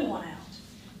that do want out.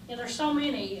 You know, there's so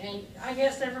many, and I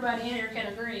guess everybody in here can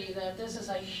agree that this is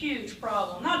a huge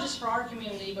problem, not just for our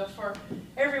community, but for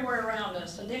everywhere around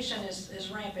us. Addiction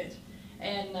is rampant.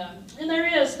 And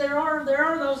there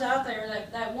are those out there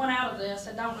that want out of this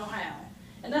and don't know how.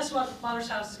 And that's what Father's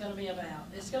House is going to be about.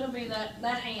 It's going to be that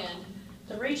hand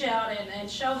to reach out and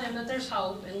show them that there's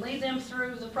hope and lead them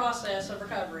through the process of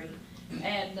recovery.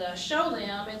 And show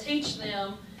them and teach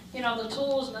them, you know, the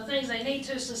tools and the things they need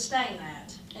to sustain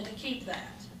that and to keep that.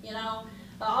 You know,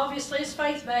 obviously it's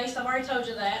faith-based. I've already told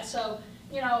you that. So,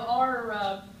 you know,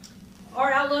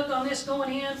 our outlook on this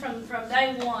going in from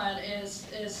day one is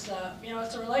you know,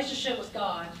 it's a relationship with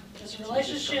God. It's a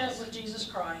relationship with Jesus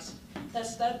Christ.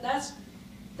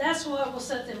 That's what will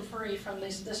set them free from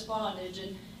this bondage.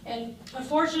 And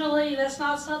unfortunately, that's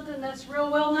not something that's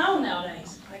real well known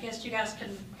nowadays. I guess you guys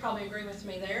can probably agree with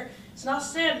me there. It's not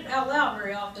said out loud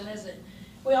very often, is it?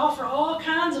 We offer all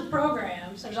kinds of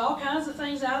programs. There's all kinds of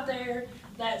things out there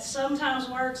that sometimes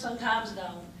work, sometimes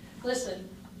don't. Listen,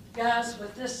 guys,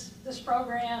 with this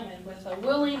program and with a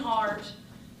willing heart,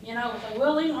 you know, with a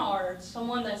willing heart,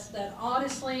 someone that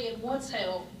honestly wants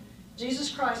help,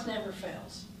 Jesus Christ never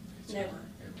fails. Never.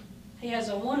 He has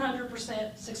a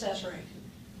 100% success rate.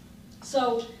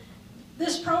 So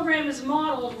this program is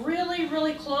modeled really,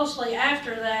 really closely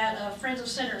after that of Friends of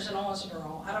Sinners in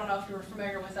Owensboro. I don't know if you were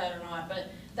familiar with that or not,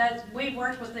 but we've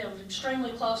worked with them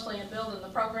extremely closely in building the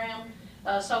program.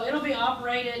 So it'll be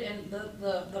operated in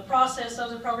the process of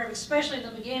the program, especially at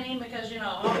the beginning, because, you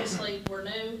know, obviously we're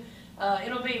new.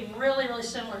 It'll be really, really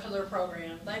similar to their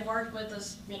program. They've worked with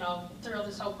us, you know, through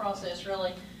this whole process,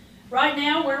 really. Right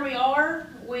now, where we are,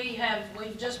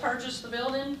 we've just purchased the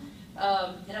building.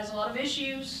 It has a lot of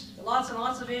issues, lots and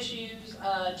lots of issues.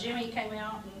 Jimmy came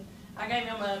out and I gave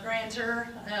him a grand tour.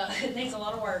 It needs a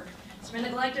lot of work. It's been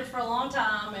neglected for a long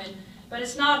time, but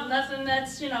it's nothing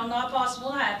that's, you know, not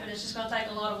possible to happen. It's just going to take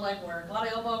a lot of legwork, a lot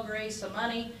of elbow grease, some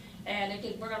money, and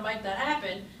we're going to make that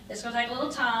happen. It's going to take a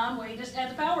little time. We just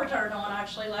had the power turned on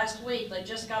actually last week. They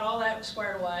just got all that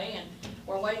squared away, and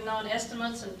we're waiting on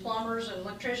estimates and plumbers and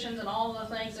electricians and all the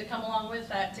things that come along with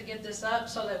that to get this up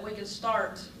so that we can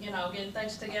start, you know, getting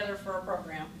things together for a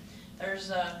program. There's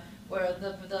where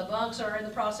the bunks are in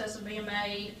the process of being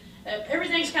made.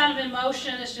 Everything's kind of in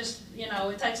motion. It's just, you know,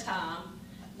 it takes time.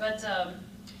 But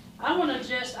I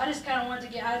just kind of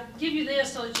wanted to give you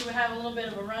this so that you would have a little bit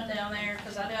of a rundown there,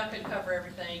 because I knew I couldn't cover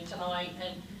everything tonight.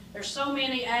 And there's so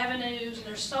many avenues, and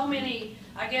there's so many,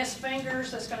 I guess,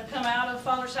 fingers that's going to come out of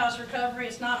Father's House Recovery.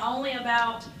 It's not only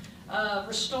about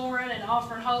restoring and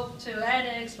offering hope to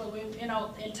addicts, but you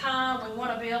know, in time, we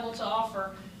want to be able to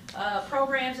offer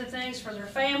programs and things for their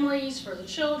families, for the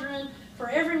children, for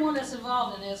everyone that's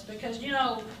involved in this, because, you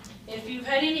know, if you've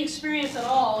had any experience at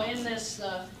all in this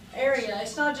area,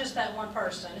 it's not just that one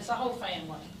person, it's a whole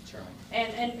family. That's right.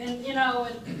 And you know,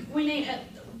 they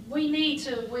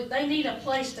need a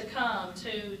place to come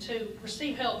to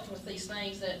receive help with these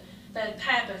things that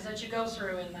happens, that you go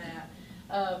through in that.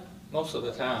 Most of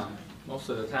the time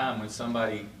when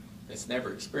somebody that's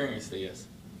never experienced this,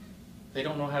 they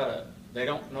don't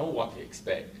know what to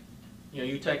expect. You know,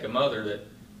 you take a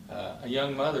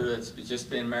young mother that's just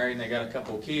been married and they got a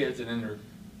couple of kids, and then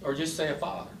or just say a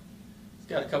father. He's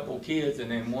got a couple of kids and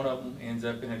then one of them ends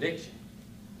up in addiction.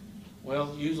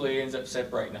 Well, usually it ends up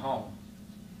separating the home.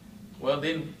 Well,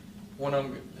 then one of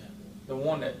them, the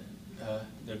one that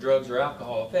the drugs or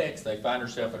alcohol affects, they find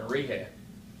herself in a rehab.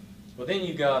 Well, then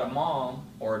you got a mom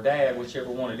or a dad,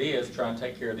 whichever one it is, trying to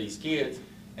take care of these kids,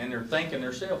 and they're thinking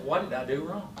to themselves, what did I do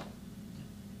wrong?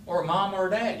 Or a mom or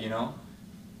a dad, you know,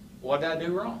 what did I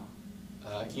do wrong?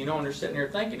 You know, and they're sitting there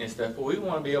thinking this stuff. Well, we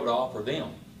want to be able to offer them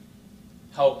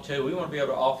hope too. We want to be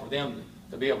able to offer them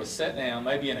to be able to sit down,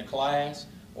 maybe in a class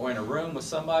or in a room with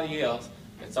somebody else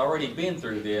that's already been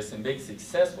through this and been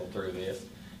successful through this,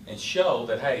 and show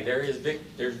that, hey, there's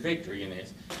victory in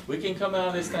this. We can come out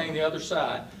of this thing the other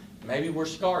side. Maybe we're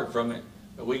scarred from it,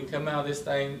 but we can come out of this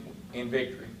thing in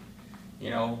victory. You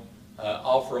know,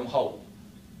 offer them hope.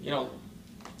 You know,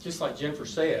 just like Jennifer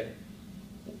said,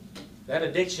 that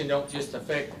addiction don't just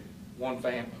affect one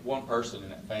person in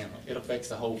that family. It affects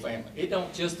the whole family. It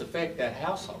don't just affect that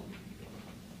household.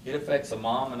 It affects a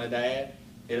mom and a dad.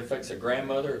 It affects a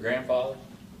grandmother, a grandfather,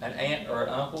 an aunt or an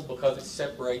uncle, because it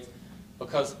separates,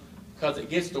 because it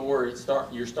gets to where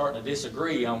you're starting to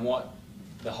disagree on what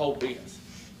the hope is.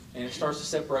 And it starts to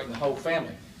separate the whole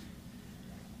family.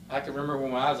 I can remember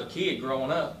when I was a kid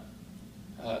growing up,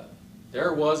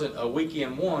 there wasn't a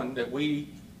weekend one that we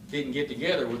didn't get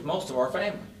together with most of our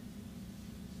family.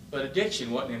 But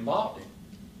addiction wasn't involved in it.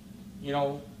 You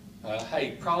know,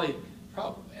 hey, probably,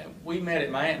 we met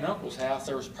at my aunt and uncle's house.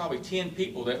 There was probably 10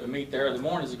 people that would meet there in the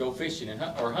mornings to go fishing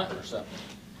or hunting or something.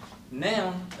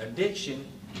 Now, addiction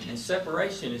and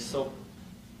separation is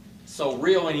so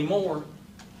real anymore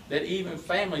that even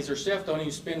families themselves don't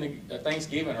even spend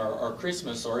Thanksgiving or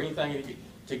Christmas or anything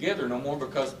together no more,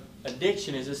 because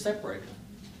addiction is a separator.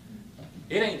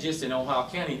 It ain't just in Ohio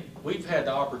County. We've had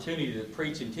the opportunity to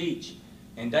preach and teach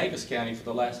in Davis County for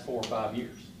the last 4 or 5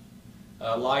 years.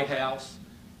 Lighthouse,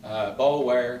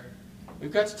 Boulware.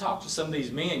 We've got to talk to some of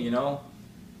these men, you know,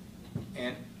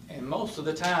 and most of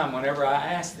the time whenever I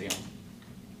ask them,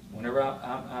 whenever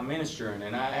I'm ministering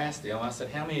and I ask them, I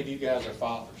said, how many of you guys are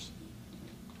fathers?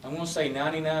 I'm going to say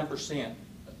 99%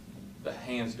 the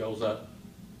hands goes up.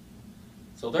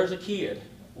 So there's a kid,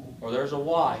 or there's a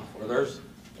wife, or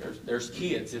there's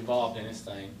kids involved in this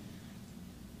thing.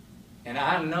 And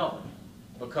I know,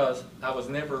 because I was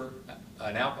never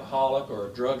an alcoholic or a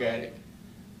drug addict,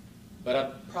 but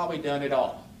I've probably done it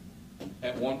all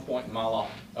at one point in my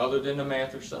life, other than the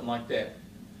meth or something like that.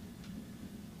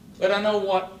 But I know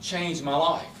what changed my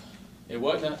life. It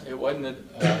wasn't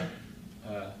a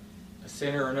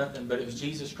sinner or nothing, but it was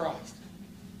Jesus Christ.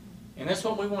 And that's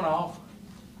what we want to offer.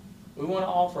 We want to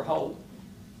offer hope,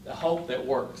 the hope that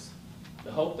works,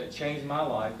 the hope that changed my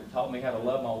life, that taught me how to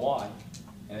love my wife,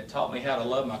 and it taught me how to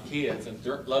love my kids and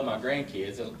love my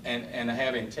grandkids and to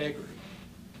have integrity.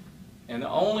 And the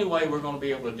only way we're going to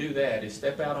be able to do that is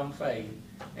step out on faith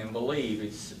and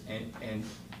believe and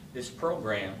this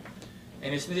program.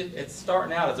 And it's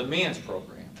starting out as a men's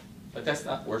program, but that's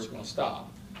not where it's going to stop.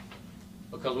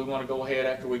 Because we want to go ahead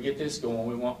after we get this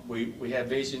going. We have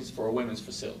visions for a women's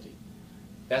facility.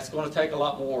 That's going to take a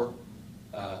lot more,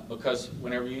 because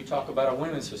whenever you talk about a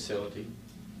women's facility,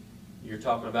 you're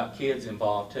talking about kids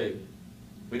involved too.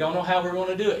 We don't know how we're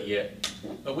going to do it yet,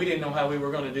 but we didn't know how we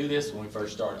were going to do this when we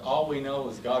first started. All we know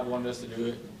is God wanted us to do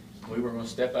it. We were going to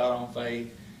step out on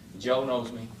faith. Joe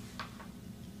knows me.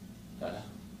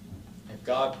 If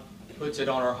God puts it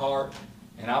on our heart,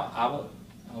 and I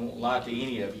won't lie to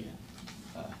any of you.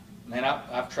 Man,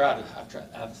 I've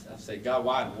said, God,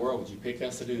 why in the world would you pick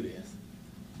us to do this?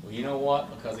 Well, you know what?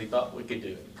 Because He thought we could do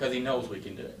it. Because He knows we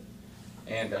can do it.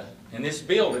 And in this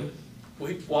building,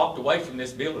 we've walked away from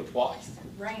this building twice.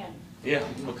 Ran. Yeah,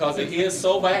 because it is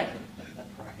so bad.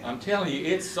 I'm telling you,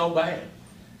 it's so bad.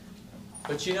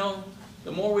 But you know,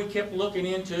 the more we kept looking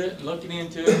into it,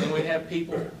 and we'd have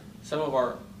people, some of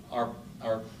our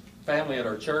family at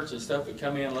our church and stuff would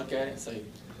come in and look at it and say,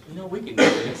 you know, we can do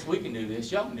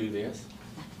this, y'all can do this.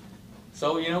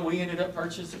 So, you know, we ended up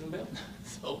purchasing the building.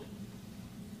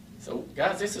 So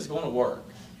guys, this is going to work.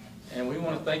 And we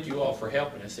want to thank you all for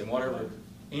helping us and whatever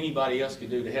anybody else could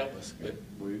do to help us.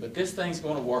 But this thing's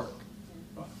going to work.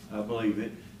 I believe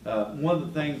it. One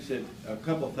of the things a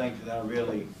couple of things that I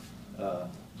really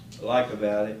like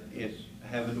about it is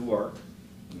having to work.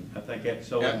 I think that's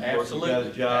so important. Absolutely. You got a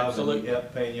job, Absolutely. and you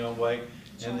got paying your own way,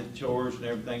 and the chores and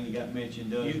everything you got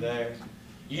mentioned doing there.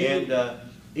 And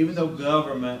even though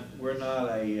government, we're not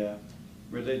a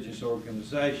religious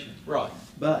organization. Right.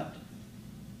 But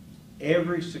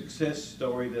every success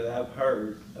story that I've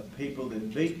heard of people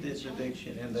that beat this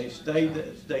addiction and they stayed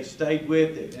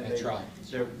with it. And That's right.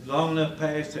 They're long enough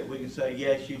past that we can say,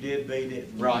 yes, you did beat it.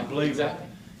 Right, Believe exactly.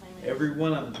 it. Every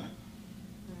one of them,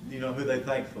 you know who they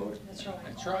thank for it. That's right.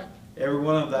 That's right. Every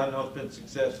one of them I know has been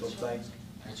successful, thanks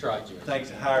Judge.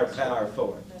 a higher power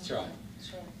for it. That's right.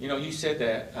 You know, you said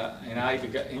that, and I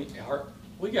even got,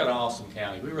 we got an awesome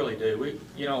county. We really do.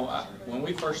 When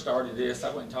we first started this, I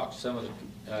went and talked to some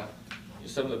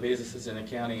of the businesses in the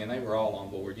county, and they were all on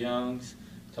board. Young's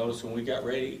told us when we got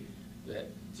ready that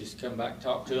just come back and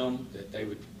talk to them, that they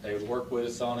would work with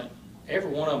us on it.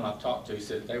 Every one of them I've talked to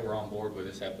said they were on board with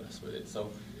us, helping us with it.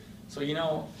 So you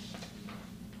know,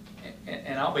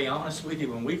 and I'll be honest with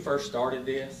you, when we first started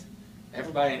this,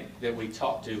 everybody that we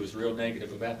talked to was real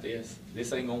negative about this.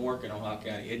 This ain't gonna work in Ohio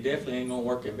County. It definitely ain't gonna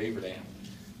work in Beaver Dam.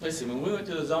 Listen, when we went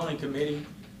to the zoning committee,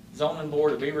 zoning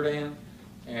board of Beaver Dam,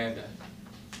 and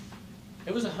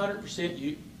it was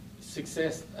 100%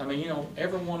 success. I mean, you know,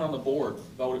 everyone on the board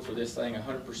voted for this thing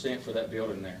 100% for that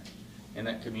building there, in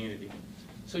that community.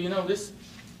 So, you know,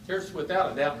 there's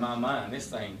without a doubt in my mind, this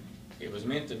thing, it was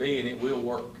meant to be and it will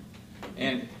work.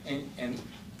 And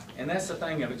that's the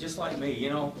thing of it, just like me, you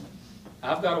know,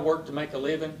 I've got to work to make a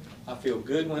living. I feel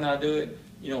good when I do it.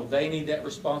 You know, they need that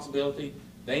responsibility.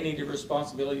 They need the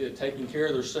responsibility of taking care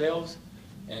of themselves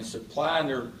and supplying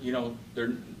their, you know,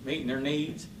 their meeting their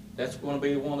needs. That's going to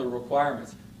be one of the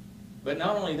requirements. But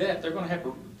not only that, they're going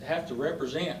to have to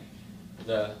represent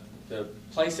the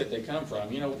place that they come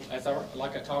from. You know,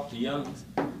 like I talked to Young's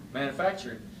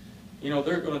Manufacturing, you know,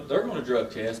 they're going to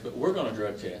drug test, but we're going to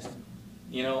drug test.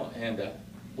 You know, and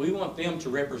we want them to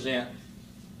represent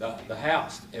the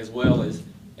house as well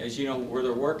as you know where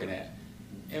they're working at.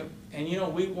 And you know,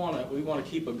 we want to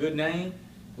keep a good name.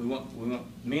 We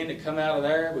want men to come out of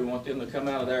there. We want them to come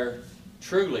out of there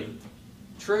truly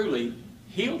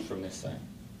healed from this thing.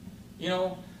 You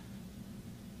know,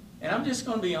 and I'm just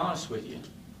going to be honest with you.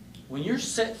 When you're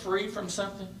set free from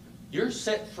something, you're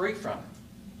set free from it.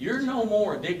 You're no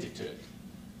more addicted to it.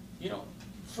 You know,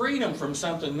 freedom from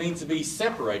something means to be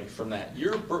separated from that.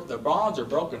 The bonds are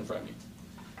broken from you.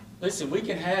 Listen, we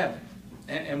can have,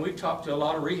 and we've talked to a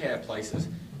lot of rehab places,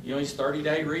 you know, these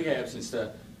 30-day rehabs and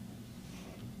stuff.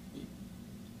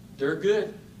 They're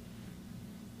good.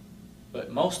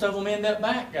 But most of them end up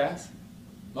back, guys.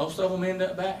 Most of them end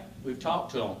up back. We've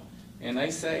talked to them, and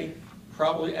they say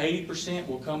probably 80%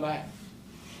 will come back.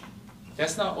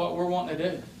 That's not what we're wanting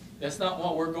to do. That's not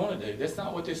what we're going to do. That's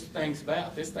not what this thing's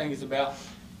about. This thing is about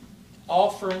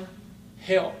offering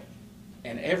help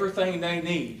and everything they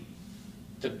need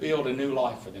to build a new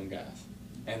life for them guys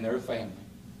and their family.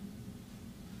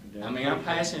 I mean, I'm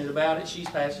passionate about it. She's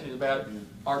passionate about it.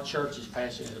 Our church is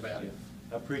passionate about it.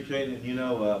 I appreciate it. You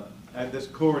know, this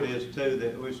court is too,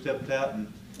 that we stepped out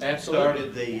and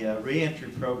Absolutely. started the reentry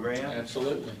program.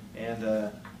 Absolutely.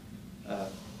 And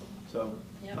so,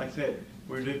 Yep. like I said,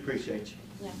 we do appreciate you.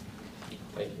 Yeah.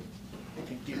 Thank you.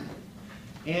 Thank you.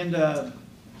 And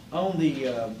on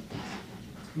the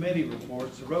committee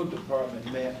reports, the road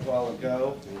department met a while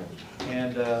ago.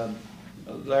 And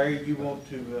Larry, you want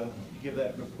to give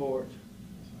that report?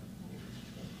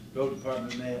 Road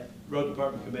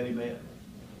department committee met.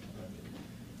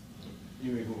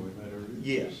 You mean when we met earlier?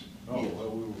 Yes. Oh, yes.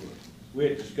 well, we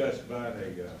had discussed buying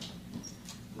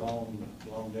a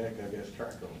long deck, I guess,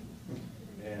 track hole.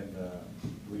 And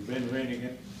we've been renting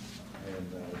it,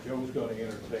 and Joe's gonna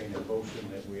entertain a motion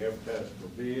that we advertise for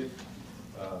bid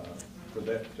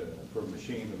for a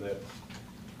machine of that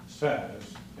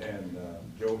size. And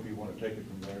Joe, if you wanna take it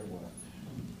from there, why?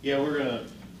 Yeah,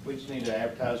 we just need to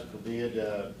advertise for bid.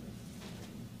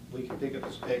 We can pick up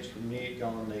the specs from Nick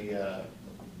on the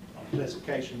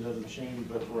specifications of the machine,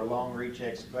 but for a long reach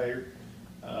excavator,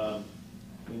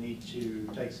 we need to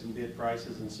take some bid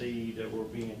prices and see that we're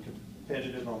being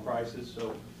competitive on prices.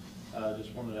 So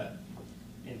just wanted to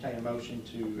entertain a motion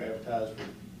to advertise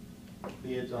for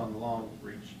bids on the long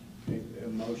reach. A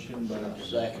motion by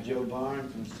Second. Joe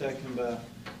Barnes and second by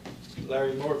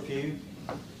Larry Morphew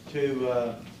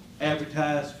to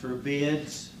advertise for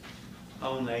bids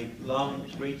on a long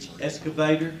reach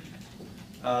excavator.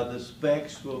 The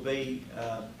specs will be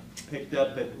picked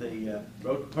up at the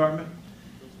road department.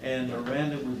 And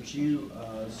Miranda, would you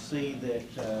see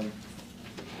that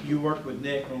you work with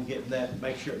Nick on getting that,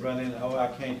 make sure it runs in the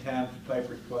Ohio County Times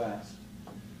paper twice?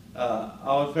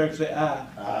 All in favor say aye.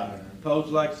 Aye. Opposed,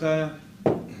 like sign.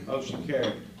 Motion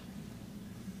carried.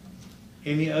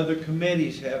 Any other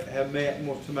committees have met and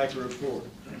wants to make a report?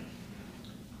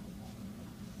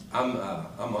 I'm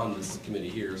on this committee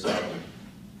here, so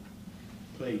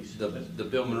Please. the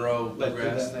Bill Monroe Let's do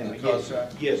Bluegrass. that now. the Yes, sir.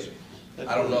 concert. Yes, sir.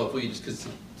 I don't know if we just, because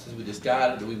since we just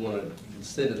got it, do we want to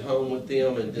send it home with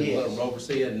them and then let Yes. them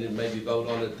oversee it and then maybe vote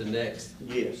on it the next?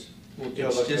 Yes.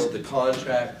 It's just the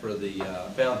contract for the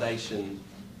foundation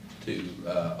to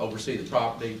oversee the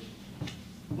property.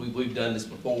 We've done this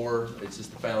before. It's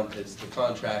just the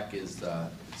contract is,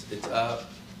 it's up.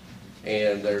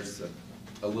 And there's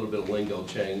a little bit of lingo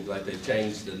change, like they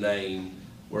changed the name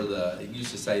where it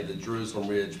used to say the Jerusalem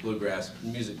Ridge Bluegrass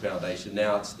Music Foundation.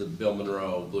 Now it's the Bill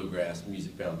Monroe Bluegrass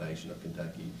Music Foundation of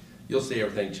Kentucky. You'll see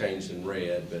everything changed in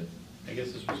red, but I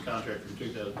guess this was contract from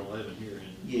 2011 here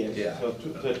in. Yes, Yeah. so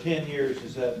the 10 years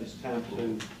is up, it's time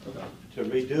to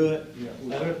redo it.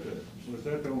 Yeah, was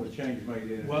that the only change made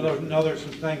in it? Well, there's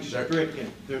some things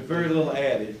stricken, there's very little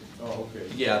added. Oh, okay.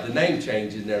 Yeah, the name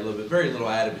change in there a little bit, very little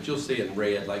added, but you'll see it in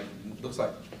red, like, looks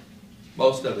like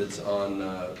most of it's on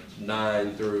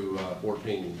 9 through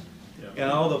 14. And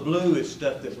all the blue is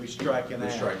stuff that we striking out. We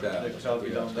strike that. Because we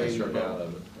Yeah, don't they need struck it. out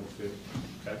of it. Okay.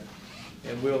 Okay.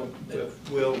 And we'll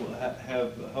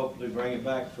have, hopefully bring it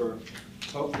back for,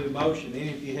 hopefully motion. Any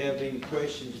of you have any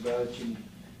questions about it, you can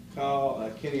call,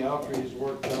 Kenny Autry has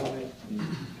worked on it,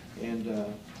 and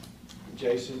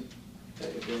Jason,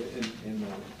 and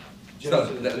It's not,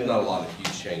 Justin. not a lot of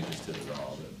huge changes to it at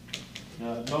all,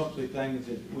 but. Mostly things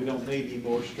that we don't need any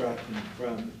more stricken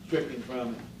from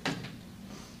it.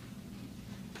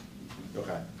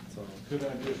 Okay. Could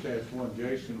I just ask one,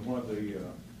 Jason, what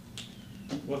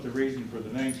the reason for the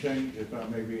name change, if I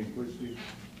may be inquisitive?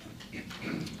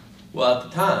 Well, at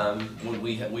the time, when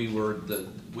we didn't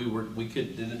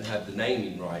have the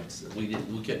naming rights, we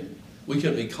couldn't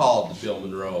be called the Bill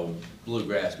Monroe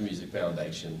Bluegrass Music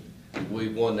Foundation. We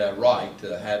won that right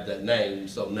to have that name,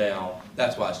 so now,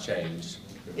 that's why it's changed.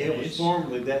 It was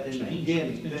formerly that in the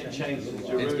beginning, then changed to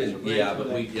Jerusalem. Yeah, but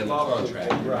we, in the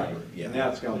contract. Right, Yeah. now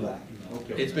it's gone back.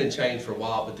 Okay. It's been changed for a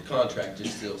while, but the contract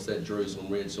just still said Jerusalem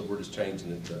Ridge, so we're just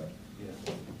changing it to.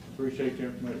 Yeah. Appreciate the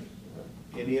information.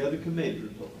 Any other committee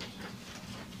reports?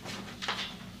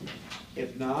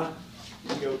 If not,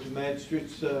 we go to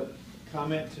magistrate's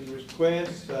comments and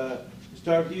requests.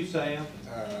 Start with you, Sam.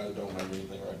 I don't have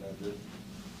anything right now, Judge.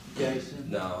 Jason.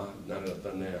 No, not enough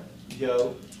in there.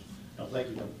 Joe. No, thank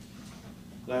you, Tom.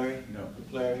 Larry. No.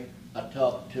 Larry. I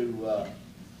talked to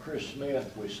Chris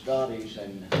Smith with Scotty's,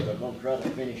 and they're gonna try to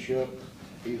finish up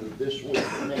either this week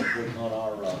or next week on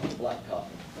our blacktop.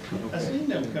 I seen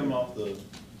them come off looked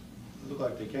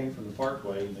like they came from the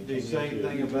parkway. And they Did you came say into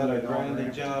anything about a the on-ramp.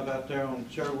 grinding job out there on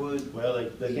Sherwood? Well,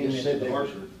 they He came just said into they the was-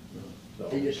 Hartford.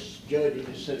 Judge, he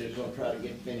just said he was gonna try to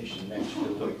get finished in the next 2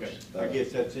 weeks. I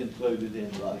guess that's included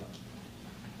in. Right.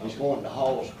 He's going to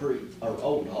Halls Creek, or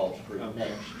Old Halls Creek Okay.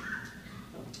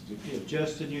 next.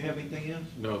 Justin, you have anything else?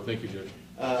 No, thank you, Judge.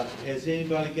 Has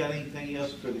anybody got anything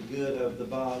else for the good of the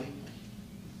body?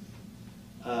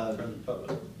 From the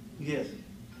public. Yes.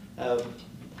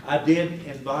 I did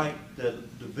invite the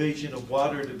Division of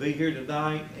Water to be here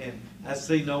tonight, and I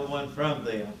see no one from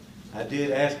them. I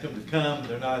did ask them to come,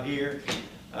 they're not here.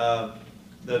 The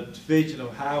Division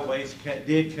of Highways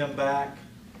did come back,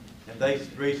 and the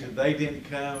reason they didn't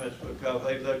come is because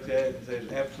they looked at it and said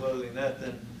there's absolutely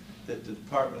nothing that the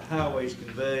Department of Highways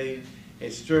can do.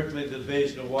 It's strictly the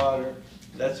Division of Water.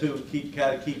 That's who will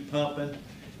gotta keep pumping.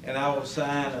 And I will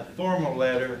sign a formal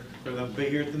letter for them to be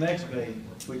here at the next meeting,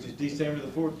 which is December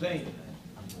the 14th.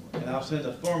 And I'll send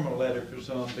a formal letter for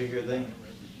someone to be here then.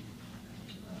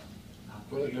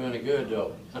 Well, they're doing it good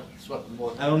though. That's what the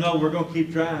board. I don't know, we're gonna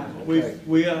keep trying.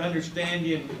 We understand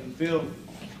you and feel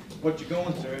what you're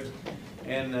going through.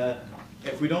 And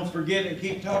if we don't forget it and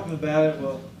keep talking about it,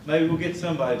 well, maybe we'll get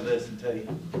somebody to listen to you.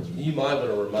 You might want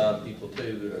to remind people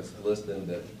too, that's listening,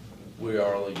 that we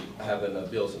are only having a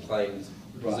bills and claims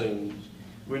Zoom.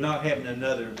 We're not having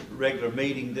another regular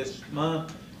meeting this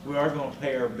month. We are gonna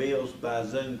pay our bills by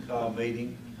Zoom call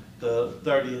meeting the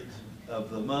 30th of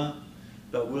the month.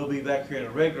 But we'll be back here in a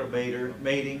regular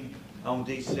meeting on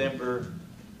December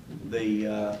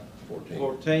the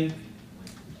 14th.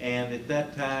 And at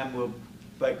that time, we'll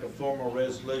make a formal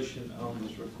resolution on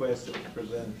this request that was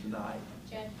presented tonight.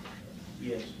 Jeff?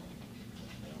 Yes.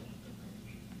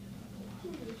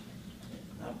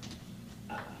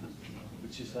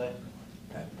 What'd you say?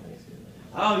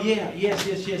 Oh, yeah, yes.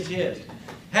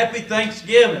 Happy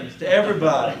Thanksgiving to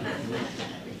everybody.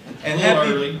 And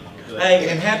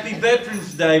happy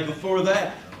Veterans Day before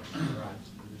that.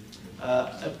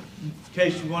 In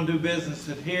case you want to do business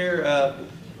in here,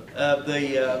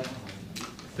 the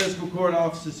fiscal court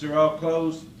offices are all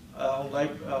closed on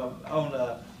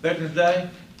Veterans Day,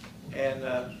 and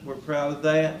we're proud of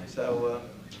that. So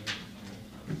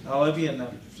all of you, and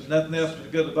if there's nothing else for the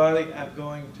good of the body, I'm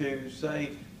going to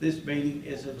say this meeting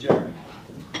is adjourned.